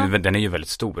 Den är ju väldigt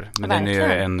stor. Men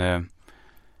verkligen. Den är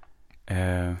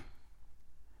ju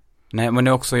nej, men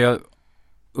det är också, jag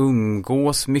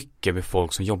umgås mycket med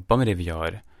folk som jobbar med det vi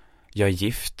gör. Jag är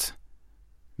gift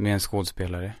med en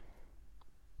skådespelare.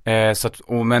 Så att,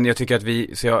 men jag tycker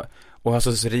att och har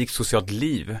så rikt socialt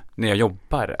liv när jag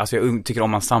jobbar. Alltså jag tycker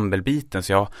om ensemblebiten,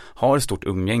 så jag har ett stort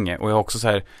umgänge. Och jag har också så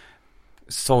här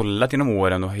sållat genom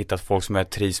åren och hittat folk som jag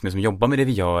trivs med, som jobbar med det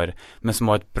vi gör, men som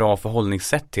har ett bra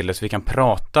förhållningssätt till det, så vi kan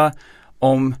prata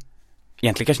om,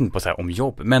 egentligen kanske inte bara så här om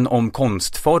jobb, men om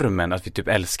konstformen, att vi typ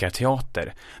älskar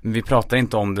teater. Men vi pratar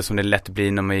inte om det som det lätt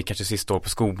blir när man är kanske sista år på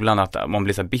skolan, att man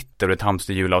blir så här bitter och ett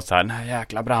hamsterhjul av så här, den här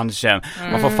jäkla branschen.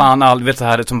 Man får fan vet så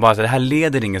här, som bara så här, det här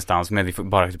leder ingenstans, men vi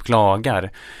bara typ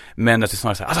klagar. Men att det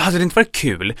snarare så här, alltså hade det inte varit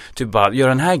kul typ bara göra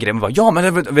den här grejen, bara, ja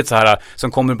men det vet så här,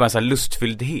 som kommer bara en så här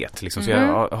lustfylldhet liksom. Så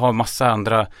jag har massa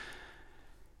andra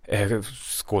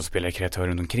skådespelare, kreatörer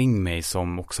runt omkring mig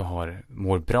som också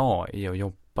mår bra i att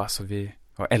jobba, så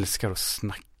jag älskar att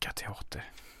snacka teater.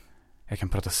 Jag kan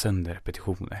prata sönder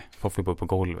repetitioner. Folk får upp på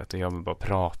golvet och jag vill bara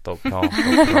prata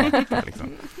liksom.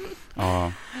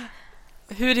 Ja.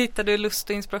 Hur hittar du lust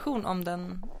och inspiration om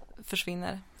den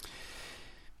försvinner?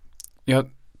 Ja,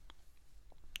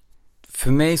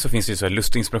 för mig så finns det ju så här,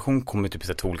 lust och inspiration kommer typ i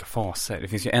så här, två olika faser. Det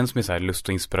finns ju en som är så här, lust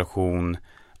och inspiration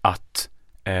att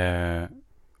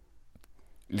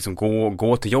liksom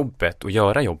gå till jobbet och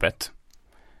göra jobbet.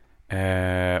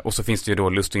 Och så finns det ju då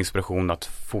lust och inspiration att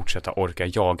fortsätta orka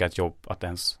jaga ett jobb att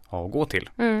ens ha att gå till.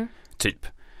 Typ.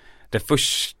 Det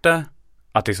första,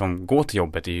 att liksom gå till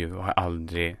jobbet,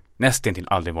 har nästan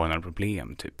aldrig varit några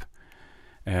problem typ.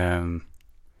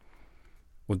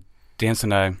 Och det är en sån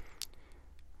där,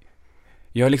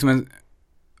 jag är liksom en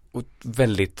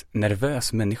väldigt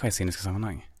nervös människa i sceniska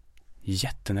sammanhang.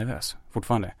 Jättenervös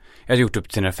fortfarande. Jag har gjort upp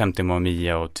till 50 Mamma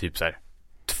Mia och typ så här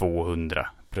 200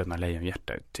 Bröderna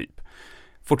Lejonhjärta typ.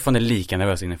 Fortfarande lika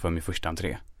nervös inför min första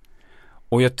entré.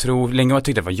 Och jag tror, länge jag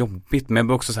tyckte det var jobbigt, men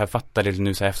jag också så här fattar det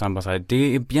nu så här efterhand, bara så här, det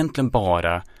är egentligen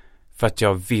bara för att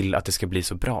jag vill att det ska bli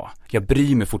så bra. Jag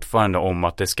bryr mig fortfarande om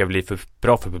att det ska bli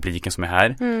bra för publiken som är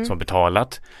här, som har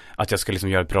betalat. Att jag ska liksom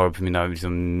göra ett bra för mina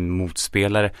liksom,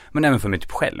 motspelare, men även för mig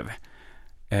typ själv.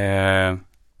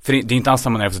 För det är inte alls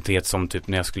samma nervositet som typ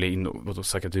när jag skulle in och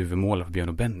söka huvudmål för Björn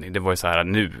och Benny. Det var ju så här,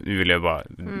 nu vill jag bara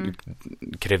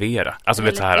krevera. Alltså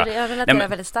vet så här. Jag relaterar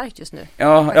väldigt starkt just nu.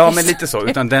 Ja, men lite så.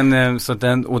 Utan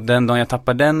den dagen jag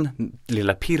tappar den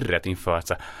lilla pirret inför att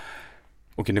så här,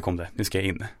 okej, nu kom det, nu ska jag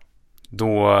in.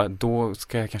 Då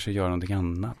ska jag kanske göra någonting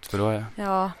annat. För då har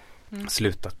jag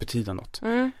slutat betyda något.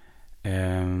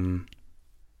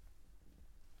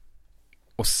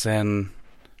 Och sen,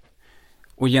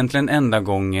 och egentligen enda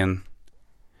gången,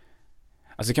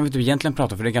 alltså kan vi typ egentligen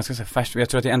prata, för det är ganska så färskt. Jag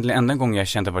tror att det är enda gången jag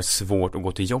kände att det var svårt att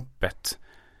gå till jobbet.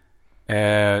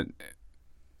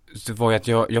 Det var ju att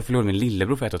jag förlorade min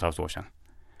lillebror för 1,5 år sedan.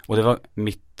 Och det var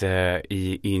mitt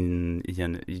i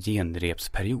en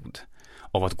genrepsperiod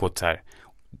av att gå så här.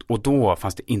 Och då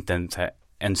fanns det inte en så här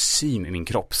enzym i min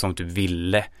kropp som typ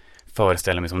ville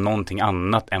föreställa mig som någonting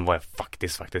annat än vad jag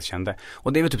faktiskt kände.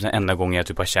 Och det är väl typ den enda gången jag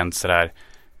typ har känt så där,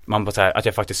 man bara så här, att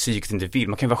jag faktiskt psykiskt inte vill.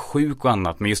 Man kan ju vara sjuk och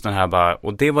annat, men just den här bara,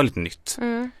 och det var lite nytt.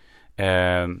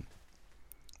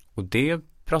 Och det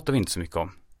pratar vi inte så mycket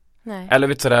om. Nej. Eller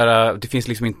vet sådär, det finns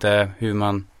liksom inte hur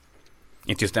man,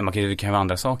 inte just det, det kan vara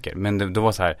andra saker, men det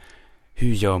var så här,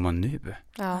 hur gör man nu?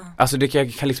 Ja. Alltså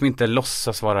jag kan liksom inte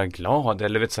låtsas vara glad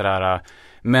eller vet sådär,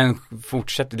 men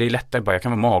fortsätt, det är lättare bara, jag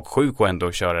kan vara magsjuk och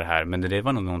ändå köra det här, men det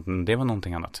var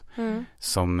någonting annat.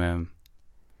 Som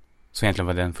egentligen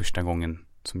var den första gången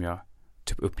som jag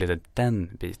typ upplevde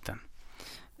den biten.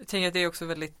 Jag tänker att det är också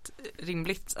väldigt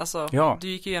rimligt, alltså du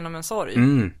gick ju igenom en sorg.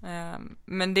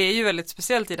 Men det är ju väldigt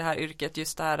speciellt i det här yrket,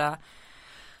 just det här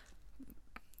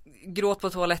gråt på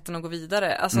toaletten och gå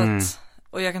vidare. Alltså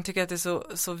och jag kan tycka att det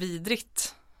är så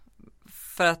vidrigt,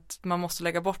 för att man måste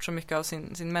lägga bort så mycket av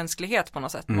sin mänsklighet på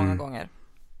något sätt många gånger.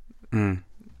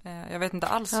 Jag vet inte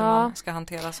alls hur man ska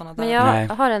hantera sådana där. Men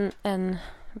jag har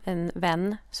en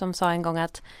vän som sa en gång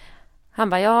att han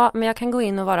bara, men jag kan gå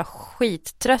in och vara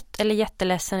skittrött eller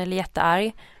jätteledsen eller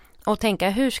jättearg och tänka,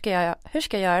 hur ska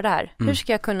jag göra det här? Hur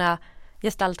ska jag kunna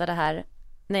gestalta det här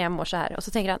när jag mår så här? Och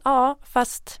så tänker han,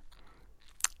 fast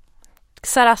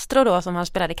Sarastro då som han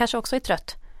spelade kanske också är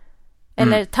trött.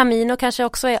 Eller Tamino kanske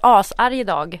också är asarg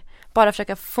idag. Bara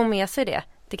försöka få med sig det.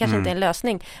 Det kanske inte är en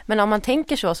lösning. Men om man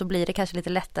tänker så blir det kanske lite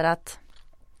lättare att,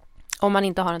 om man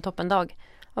inte har en toppendag,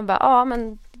 och bara,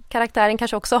 men karaktären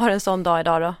kanske också har en sån dag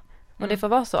idag då. Och det får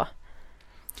vara så.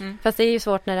 Fast det är ju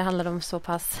svårt när det handlar om så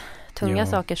pass tunga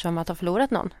saker som att ha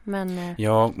förlorat någon. Men,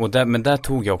 men där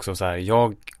tog jag också så här,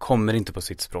 jag kommer inte på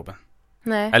sitsproben.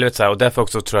 Nej. Eller vet så här, och därför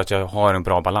också tror jag att jag har en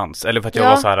bra balans. Eller för att jag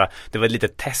var så här, det var ett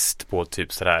litet test på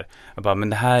typ så där. Jag bara, men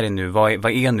det här är nu, vad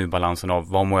är nu balansen av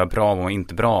vad mår jag bra och vad mår jag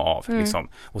inte bra av liksom.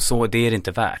 Och så, det är det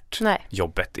inte värt. Nej.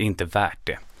 Jobbet är inte värt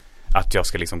det. Att jag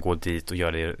ska liksom gå dit och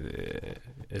göra det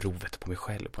rovet på mig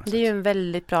själv på något sätt. Det är ju en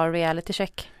väldigt bra reality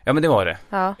check. Ja, men det var det.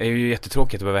 Ja. Det är ju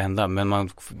jättetråkigt att det behöver hända, men man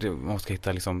ska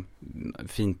hitta liksom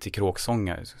fint i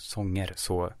kråksånger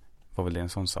så var väl det en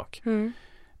sån sak.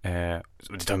 Det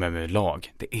tar med mig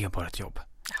lag. Det är bara ett jobb.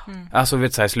 Alltså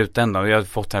vet så här i slutändan, och jag har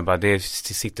fått här bara, det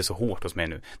sitter så hårt hos mig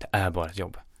nu. Det är bara ett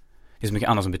jobb. Det är så mycket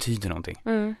annat som betyder någonting.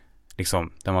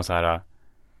 Liksom, där man så här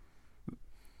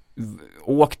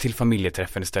åk till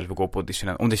familjeträffen istället för att gå på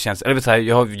auditionen. Om det känns, eller vet så här,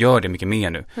 jag gör det mycket mer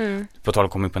nu. På tal om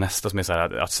att komma in på nästa som är så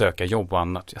här, att söka jobb och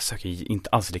annat. Jag söker inte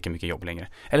alls lika mycket jobb längre.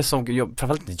 Eller så jobb,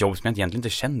 framförallt inte jobb som jag egentligen inte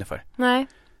känner för. Nej.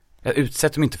 Jag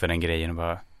utsätter mig inte för den grejen och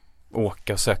bara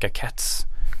åka och söka cats.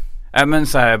 Men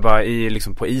så här bara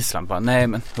liksom på Island bara, nej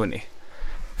men hörni,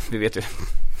 vi vet ju,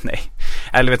 nej.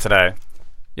 Eller vet sådär,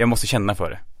 jag måste känna för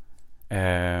det.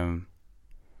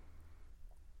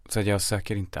 Så att jag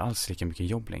söker inte alls lika mycket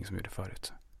jobb längre som jag gjorde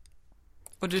förut.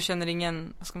 Och du känner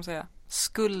ingen, vad ska man säga,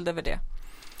 skuld över det?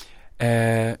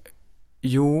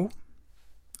 Jo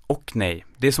och nej.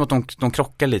 Det är som att de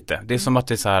krockar lite. Det är som att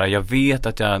det är så här, jag vet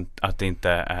att det inte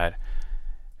är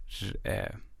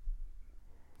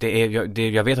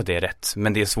jag vet att det är rätt,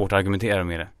 men det är svårt att argumentera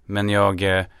med det. Men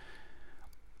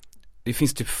det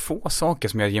finns typ få saker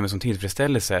som jag ger mig som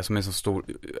tillfredsställelse, som är så stor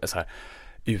så här,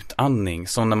 utandning,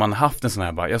 som när man har haft en sån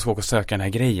här bara, jag ska åka och söka den här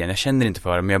grejen, jag känner inte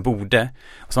för det, men jag borde,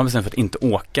 och så har man bestämt för att inte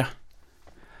åka,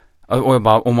 och jag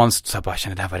bara, om man så här bara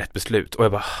känner det här var rätt beslut, och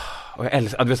jag bara, och jag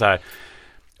älskar, det är så här,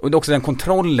 och det är också den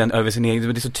kontrollen över sin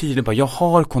egen, det är så tydligt bara, jag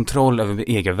har kontroll över min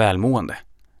egen välmående.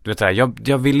 Du vet här,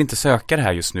 jag vill inte söka det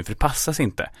här just nu för det passas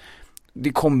inte.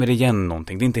 Det kommer igen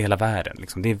någonting, det är inte hela världen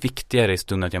liksom. Det är viktigare i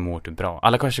stunden att jag mår typ bra.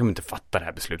 Alla kanske inte fattar det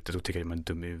här beslutet och tycker att man är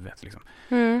dum i huvudet liksom.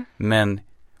 Men,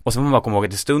 och så får man bara komma ihåg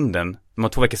att i stunden, man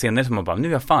 2 veckor senare så man bara, nu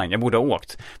är jag fan, jag borde ha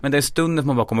åkt. Men det är stunden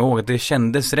man bara kommer ihåg att det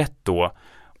kändes rätt då,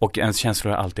 och ens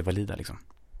känslor är alltid valida liksom.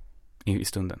 I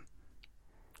stunden.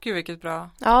 Gud vilket bra,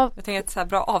 jag tänker ett så här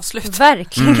bra avslut.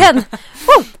 Verkligen.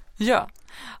 Ja.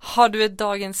 Har du ett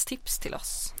dagens tips till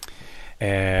oss?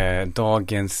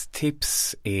 Dagens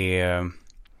tips är,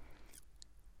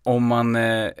 om man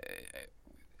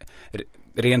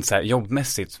rent så här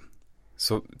jobbmässigt,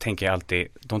 så tänker jag alltid,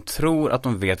 de tror att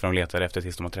de vet vad de letar efter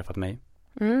tills de har träffat mig.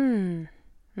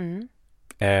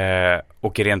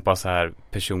 Och rent bara så här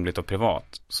personligt och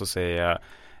privat, så säger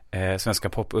jag svenska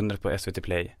popundret på SVT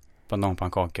Play,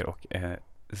 bananpannkakor och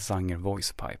Zanger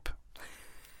Voice Pipe.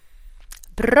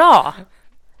 Bra!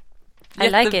 I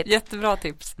like it. Jättebra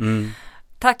tips.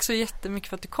 Tack så jättemycket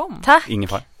för att du kom. Tack. Ingen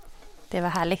far. Det var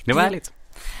härligt. Det var härligt.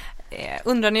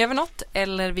 Undrar ni över något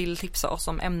eller vill tipsa oss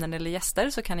om ämnen eller gäster,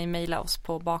 så kan ni mejla oss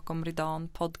på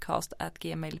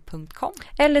bakomridanpodcast@gmail.com.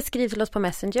 Eller skriv till oss på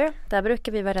Messenger. Där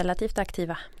brukar vi vara relativt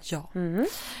aktiva. Ja.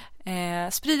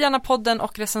 Sprid gärna podden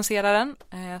och recensera den,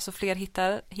 så fler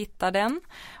hittar den.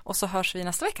 Och så hörs vi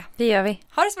nästa vecka. Det gör vi.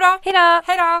 Ha det så bra. Hej då.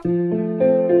 Hej då.